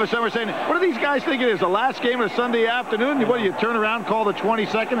 and all of a sudden we're saying, what do these guys think it is? The last game of Sunday afternoon? What do you turn around, call the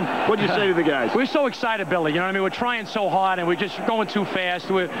 22nd? And what do you say to the guys? We're so excited, Billy. You know what I mean? We're trying so hard, and we're just going too fast.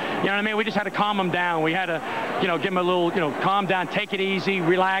 You know what I mean? We just had to calm them down. We had to, give them a little, calm down, take it easy,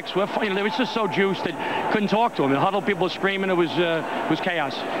 relax. It was just so juiced that couldn't talk to them. The huddle people were screaming. It was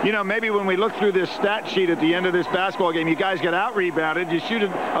chaos. You know, maybe when we look through this stat sheet at the end of this basketball game, you guys get out-rebounded. You shoot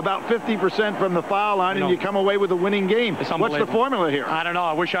it about 50% from the foul line, and you come away with a winning game. What's the formula here? I don't know.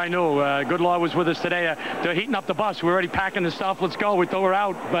 I wish I knew. Good Lord was with us today. They're heating up the bus. We're already packing the stuff. Let's go. We throw her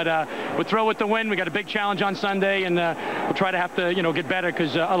out. But we're thrilled with the win. We got a big challenge on Sunday, and we'll try to have to, get better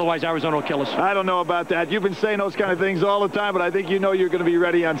because otherwise Arizona will kill us. I don't know about that. You've been saying those kind of things all the time, but I think you know you're going to be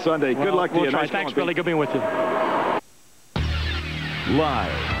ready on Sunday. Good luck to you. Nice. Thanks, Billy. Good being with you.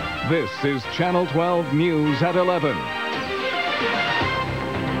 Live, this is Channel 12 News at 11.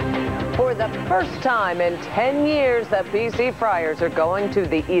 For the first time in 10 years, the PC Friars are going to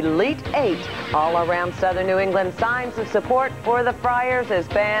the Elite Eight. All around Southern New England, signs of support for the Friars as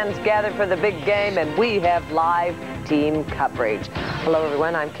fans gather for the big game, and we have live team coverage. Hello,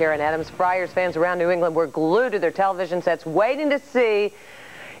 everyone. I'm Karen Adams. Friars fans around New England were glued to their television sets waiting to see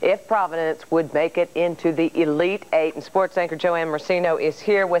if Providence would make it into the Elite Eight. And sports anchor Joanne Marcino is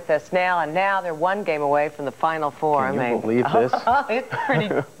here with us now, and now they're one game away from the Final Four. Can you believe this? It's pretty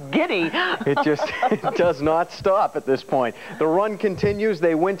giddy. It does not stop at this point. The run continues.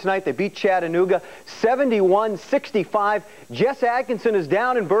 They win tonight. They beat Chattanooga 71-65. Jess Atkinson is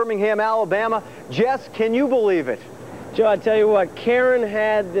down in Birmingham, Alabama. Jess, can you believe it? Joe, I tell you what, Karen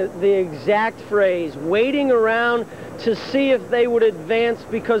had the exact phrase, waiting around to see if they would advance,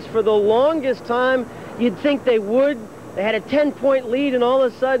 because for the longest time, you'd think they would. They had a 10-point lead, and all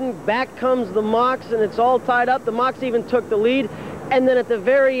of a sudden, back comes the Mocs, and it's all tied up. The Mocs even took the lead, and then at the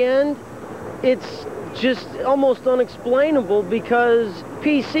very end, it's just almost unexplainable because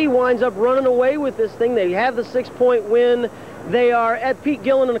PC winds up running away with this thing. They have the 6-point win. They are at Pete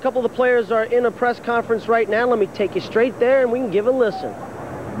Gillen, and a couple of the players are in a press conference right now. Let me take you straight there, and we can give a listen.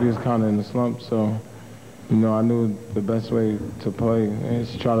 We was kind of in the slump, so, I knew the best way to play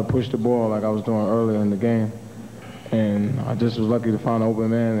is to try to push the ball like I was doing earlier in the game. And I just was lucky to find an open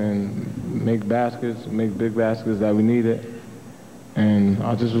man and make baskets, make big baskets that we needed. And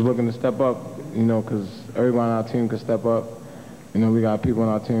I just was looking to step up, because everybody on our team could step up. We got people on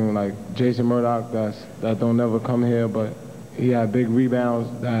our team like Jason Murdoch that don't never come here, but he had big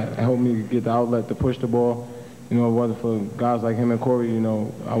rebounds that helped me get the outlet to push the ball. If it wasn't for guys like him and Corey,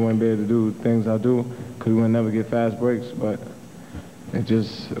 I wouldn't be able to do things I do because we would never get fast breaks. But it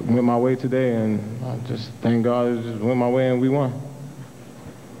just went my way today, and I just thank God it just went my way and we won.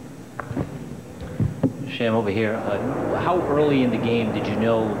 Sham, over here, how early in the game did you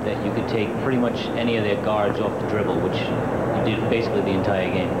know that you could take pretty much any of their guards off the dribble, which you did basically the entire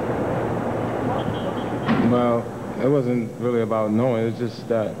game? Well, it wasn't really about knowing. It's just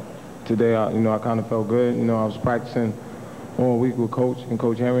that today, I kind of felt good. I was practicing all week with Coach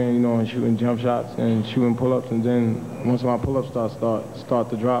Henry, and shooting jump shots and shooting pull-ups. And then once my pull-ups start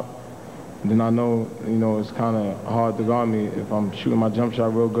to drop, then I know, it's kind of hard to guard me if I'm shooting my jump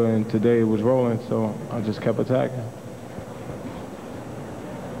shot real good. And today it was rolling, so I just kept attacking.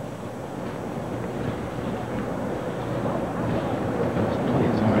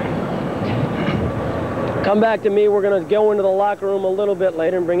 Come back to me. We're going to go into the locker room a little bit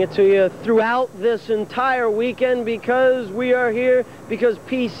later and bring it to you throughout this entire weekend, because we are here, because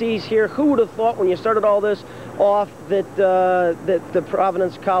PC's here. Who would have thought when you started all this off that the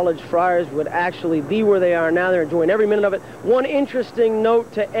Providence College Friars would actually be where they are now? They're enjoying every minute of it. One interesting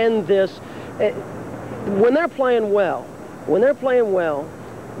note to end this, when they're playing well,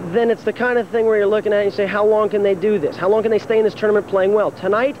 then it's the kind of thing where you're looking at it and you say, how long can they do this? How long can they stay in this tournament playing well?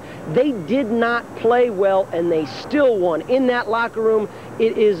 Tonight, they did not play well, and they still won. In that locker room,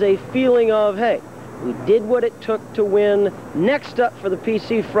 it is a feeling of, hey, we did what it took to win. Next up for the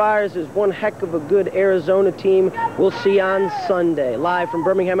PC Friars is one heck of a good Arizona team we'll see on Sunday. Live from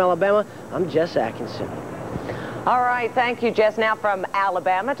Birmingham, Alabama, I'm Jess Atkinson. All right, thank you, Jess. Now from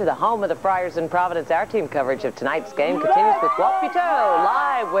Alabama to the home of the Friars in Providence, our team coverage of tonight's game continues with Walt Buteau,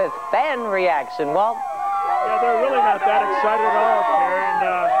 live with fan reaction. Walt? Yeah, they're really not that excited at all, Karen.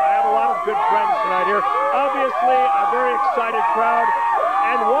 I have a lot of good friends tonight here. Obviously, a very excited crowd.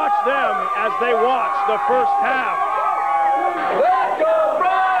 And watch them as they watch the first half. Let's go,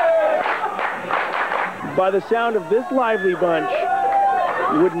 Friars! By the sound of this lively bunch,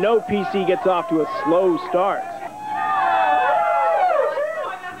 you would know PC gets off to a slow start.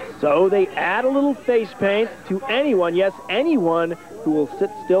 So they add a little face paint to anyone, yes, anyone, who will sit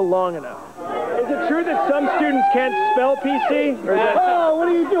still long enough. Is it true that some students can't spell PC? Or is that what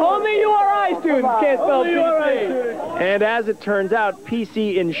are you doing? Only URI students can't spell PC. And as it turns out,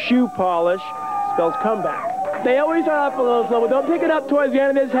 PC in shoe polish spells comeback. They always start off a little slow, but they'll pick it up towards the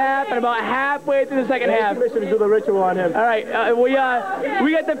end of this half and about halfway through the second half. Maybe do the ritual on him. All right, we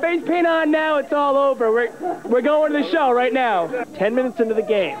got the face paint on now. It's all over. We're going to the show right now. 10 minutes into the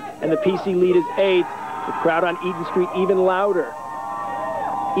game, and the PC lead is 8. The crowd on Eden Street even louder.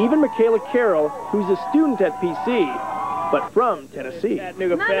 Even Michaela Carroll, who's a student at PC, but from Tennessee. Not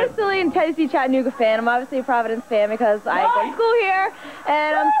necessarily a Tennessee Chattanooga fan. I'm obviously a Providence fan because I go to school here,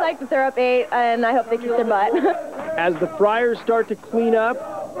 and I'm psyched that they're up 8, and I hope they kick their butt. As the Friars start to clean up,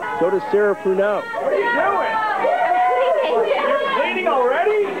 so does Sarah Pruneau. What are you doing? I'm cleaning. You're cleaning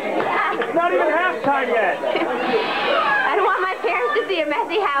already? Yeah. It's not even halftime yet. I don't want my parents to see a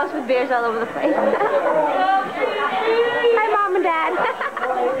messy house with beers all over the place. Hi, Mom and Dad.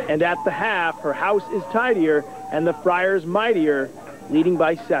 And at the half, her house is tidier and the Friars mightier, leading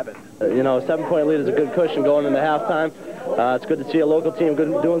by 7. You know, a 7-point lead is a good cushion going into halftime. It's good to see a local team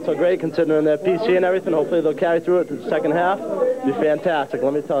doing so great considering their PC and everything. Hopefully they'll carry through it to the second half. It'll be fantastic,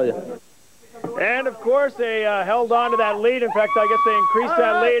 let me tell you. And, of course, they held on to that lead. In fact, I guess they increased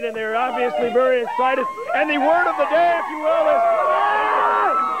that lead, and they're obviously very excited. And the word of the day, if you will, is...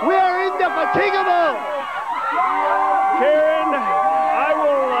 We are indefatigable! Karen, I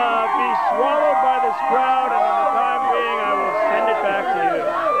will be swallowed by this crowd, and for the time being, I will send it back to you.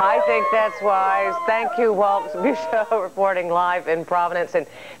 I think that's wise. Thank you, Walt Buteau, reporting live in Providence. And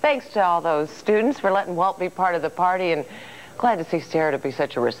thanks to all those students for letting Walt be part of the party. And glad to see Sarah to be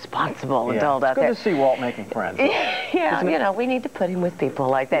such a responsible adult out there. It's good to see Walt making friends. Yeah, you know, we need to put him with people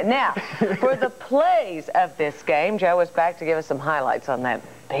like that. Now, for the plays of this game, Joe is back to give us some highlights on that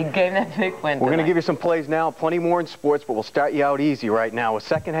big game, that big win. We're going to give you some plays now, plenty more in sports, but we'll start you out easy right now with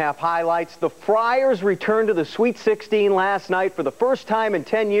second half highlights. The Friars returned to the Sweet 16 last night for the first time in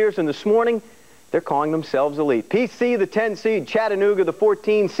 10 years, and this morning, they're calling themselves elite. PC, the 10 seed, Chattanooga, the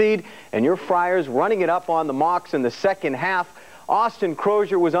 14 seed, and your Friars running it up on the Mocs in the second half. Austin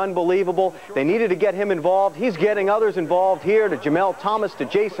Crozier was unbelievable. They needed to get him involved. He's getting others involved here, to Jamel Thomas, to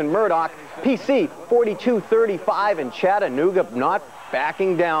Jason Murdoch. PC, 42-35, and Chattanooga not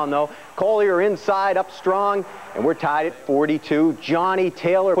backing down, though. Collier inside, up strong, and we're tied at 42. Johnny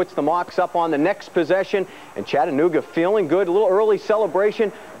Taylor puts the Mocs up on the next possession, and Chattanooga feeling good. A little early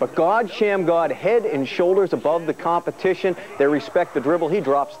celebration, but God, Sham God, head and shoulders above the competition. They respect the dribble. He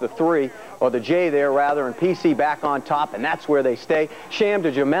drops the 3, or the J there, rather, and PC back on top, and that's where they stay. Sham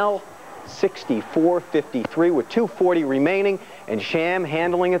to Jamel, 64-53 with 2:40 remaining, and Sham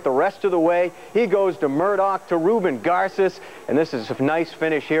handling it the rest of the way. He goes to Murdoch, to Ruben Garces, and this is a nice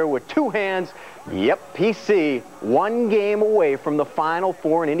finish here with 2 hands. Yep, PC, 1 game away from the Final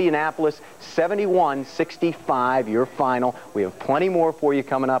Four in Indianapolis, 71-65, your final. We have plenty more for you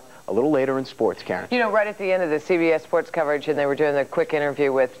coming up a little later in sports, Karen. You know, right at the end of the CBS sports coverage, and they were doing the quick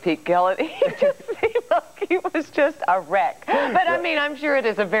interview with Pete Gillett, he just seemed like he was just a wreck. But I mean, I'm sure it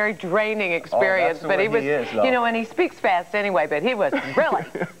is a very draining experience. Oh, but he was, you know, and he speaks fast anyway, but he was really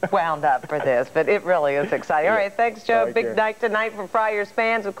wound up for this. But it really is exciting. All right, thanks, Joe. Big night tonight for Friars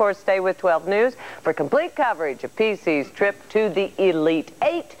fans. Of course, stay with 12 News for complete coverage of PC's trip to the Elite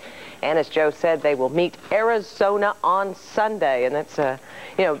 8. And as Joe said, they will meet Arizona on Sunday. And that's a,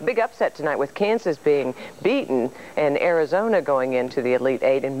 you know, big upset tonight with Kansas being beaten and Arizona going into the Elite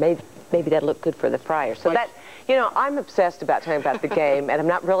 8. And maybe that'll look good for the Friars. So that, you know, I'm obsessed about talking about the game, and I'm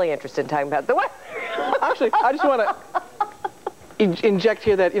not really interested in talking about the what. Actually, I just want to inject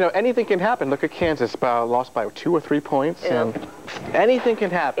here that, you know, anything can happen. Look at Kansas, lost by 2 or 3 points, and anything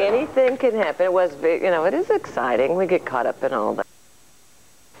can happen. Anything can happen. It was, you know, it is exciting. We get caught up in all that.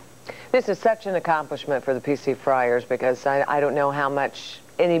 This is such an accomplishment for the PC Friars because I don't know how much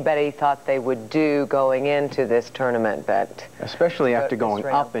anybody thought they would do going into this tournament, but especially after going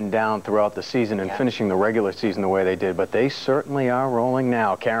up and down throughout the season and finishing the regular season the way they did. But they certainly are rolling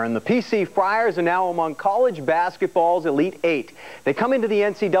now, Karen. The PC Friars are now among college basketball's Elite 8. They come into the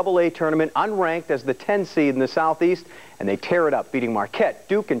NCAA tournament unranked as the 10 seed in the Southeast, and they tear it up, beating Marquette,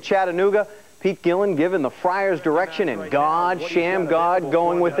 Duke, and Chattanooga. Pete Gillen giving the Friars direction, and Sham God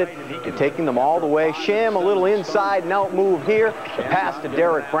going with it and taking them all the way. Sham a little inside and out move here. The pass to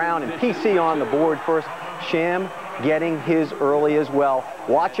Derek Brown, and PC on the board first. Sham getting his early as well.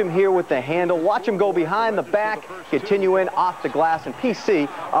 Watch him here with the handle. Watch him go behind the back, continue in off the glass, and PC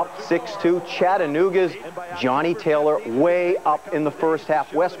up 6-2. Chattanooga's Johnny Taylor way up in the first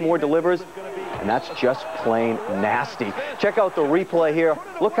half. Westmore delivers, and that's just plain nasty. Check out the replay here.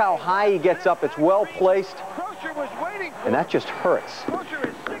 Look how high he gets up. It's well placed, and that just hurts.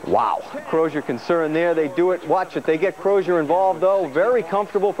 Wow. Crozier concerned there. They do it. Watch it. They get Crozier involved, though. Very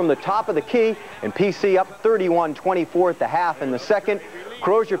comfortable from the top of the key, and PC up 31-24 at the half in the second.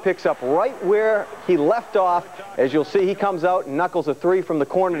 Crozier picks up right where he left off. As you'll see, he comes out and knuckles a three from the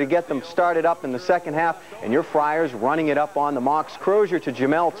corner to get them started up in the second half, and your Friars running it up on the Mocs. Crozier to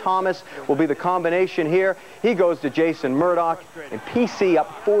Jamel Thomas will be the combination here. He goes to Jason Murdoch, and PC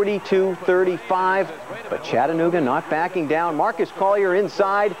up 42-35, but Chattanooga not backing down. Marcus Collier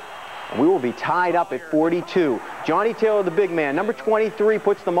inside, and we will be tied up at 42. Johnny Taylor, the big man, number 23,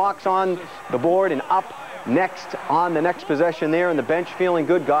 puts the Mocs on the board and up next on the next possession there, and the bench feeling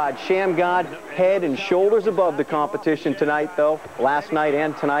good. God, Sham God, head and shoulders above the competition tonight, though. Last night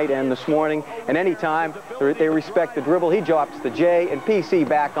and tonight and this morning. And anytime they respect the dribble, he drops the J, and PC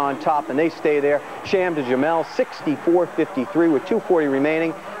back on top, and they stay there. Sham to Jamel, 64-53 with 2:40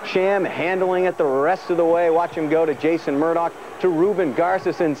 remaining. Sham handling it the rest of the way. Watch him go to Jason Murdoch, to Ruben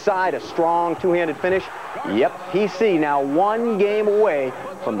Garces inside. A strong two-handed finish. Yep, PC now one game away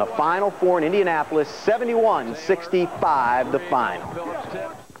from the Final Four in Indianapolis, 71-65 the final.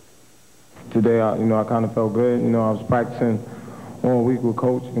 Today, I kind of felt good. I was practicing all week with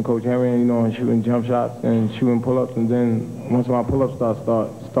Coach and Coach Henry, and shooting jump shots and shooting pull-ups. And then once my pull-ups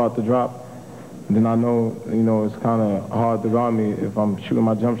start to drop, then I know, it's kind of hard to guard me if I'm shooting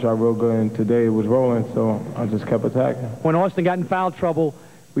my jump shot real good. And today it was rolling, so I just kept attacking. When Austin got in foul trouble,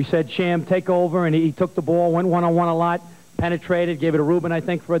 we said, Sham, take over, and he took the ball, went one-on-one a lot, penetrated, gave it to Ruben, I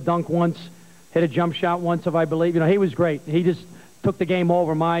think, for a dunk once, hit a jump shot once, if I believe. He was great. He just took the game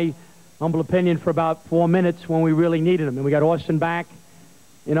over, my humble opinion, for about 4 minutes when we really needed him. And we got Austin back,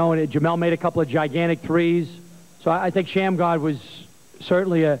 and Jamel made a couple of gigantic threes. So I think Shamgod was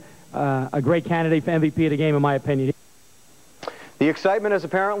certainly a great candidate for MVP of the game, in my opinion. The excitement has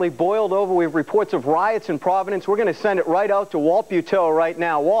apparently boiled over. We have reports of riots in Providence. We're going to send it right out to Walt Buteau right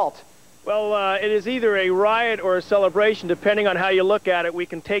now. Walt. Well, it is either a riot or a celebration, depending on how you look at it. We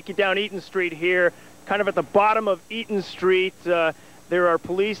can take you down Eaton Street here, kind of at the bottom of Eaton Street. There are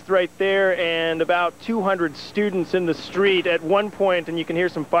police right there and about 200 students in the street at one point, and you can hear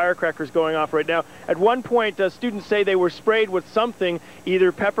some firecrackers going off right now. At one point, students say they were sprayed with something,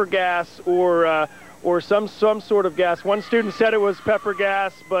 either pepper gas or some sort of gas. One student said it was pepper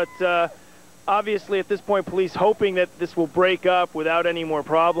gas, but obviously at this point, police hoping that this will break up without any more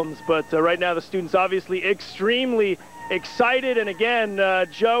problems. But right now, the students obviously extremely excited. And again,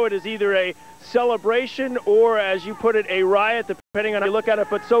 Joe, it is either a celebration or, as you put it, a riot, depending on how you look at it.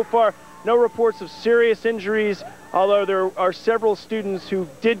 But so far, no reports of serious injuries, although there are several students who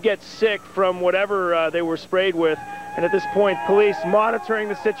did get sick from whatever they were sprayed with. And at this point, police monitoring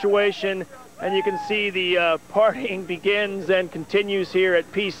the situation. And you can see the partying begins and continues here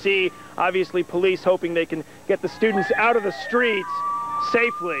at PC. Obviously, police hoping they can get the students out of the streets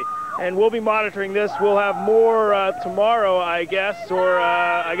safely. And we'll be monitoring this. We'll have more tomorrow, I guess, or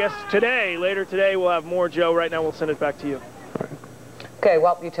I guess today. Later today, we'll have more, Joe. Right now, we'll send it back to you. Okay,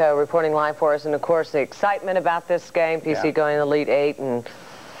 Walt Buteau reporting live for us. And, of course, the excitement about this game, PC going to the Elite 8, and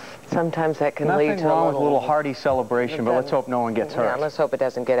sometimes that can lead to a little hearty celebration, but let's hope no one gets hurt. Yeah, let's hope it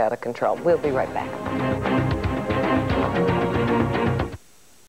doesn't get out of control. We'll be right back.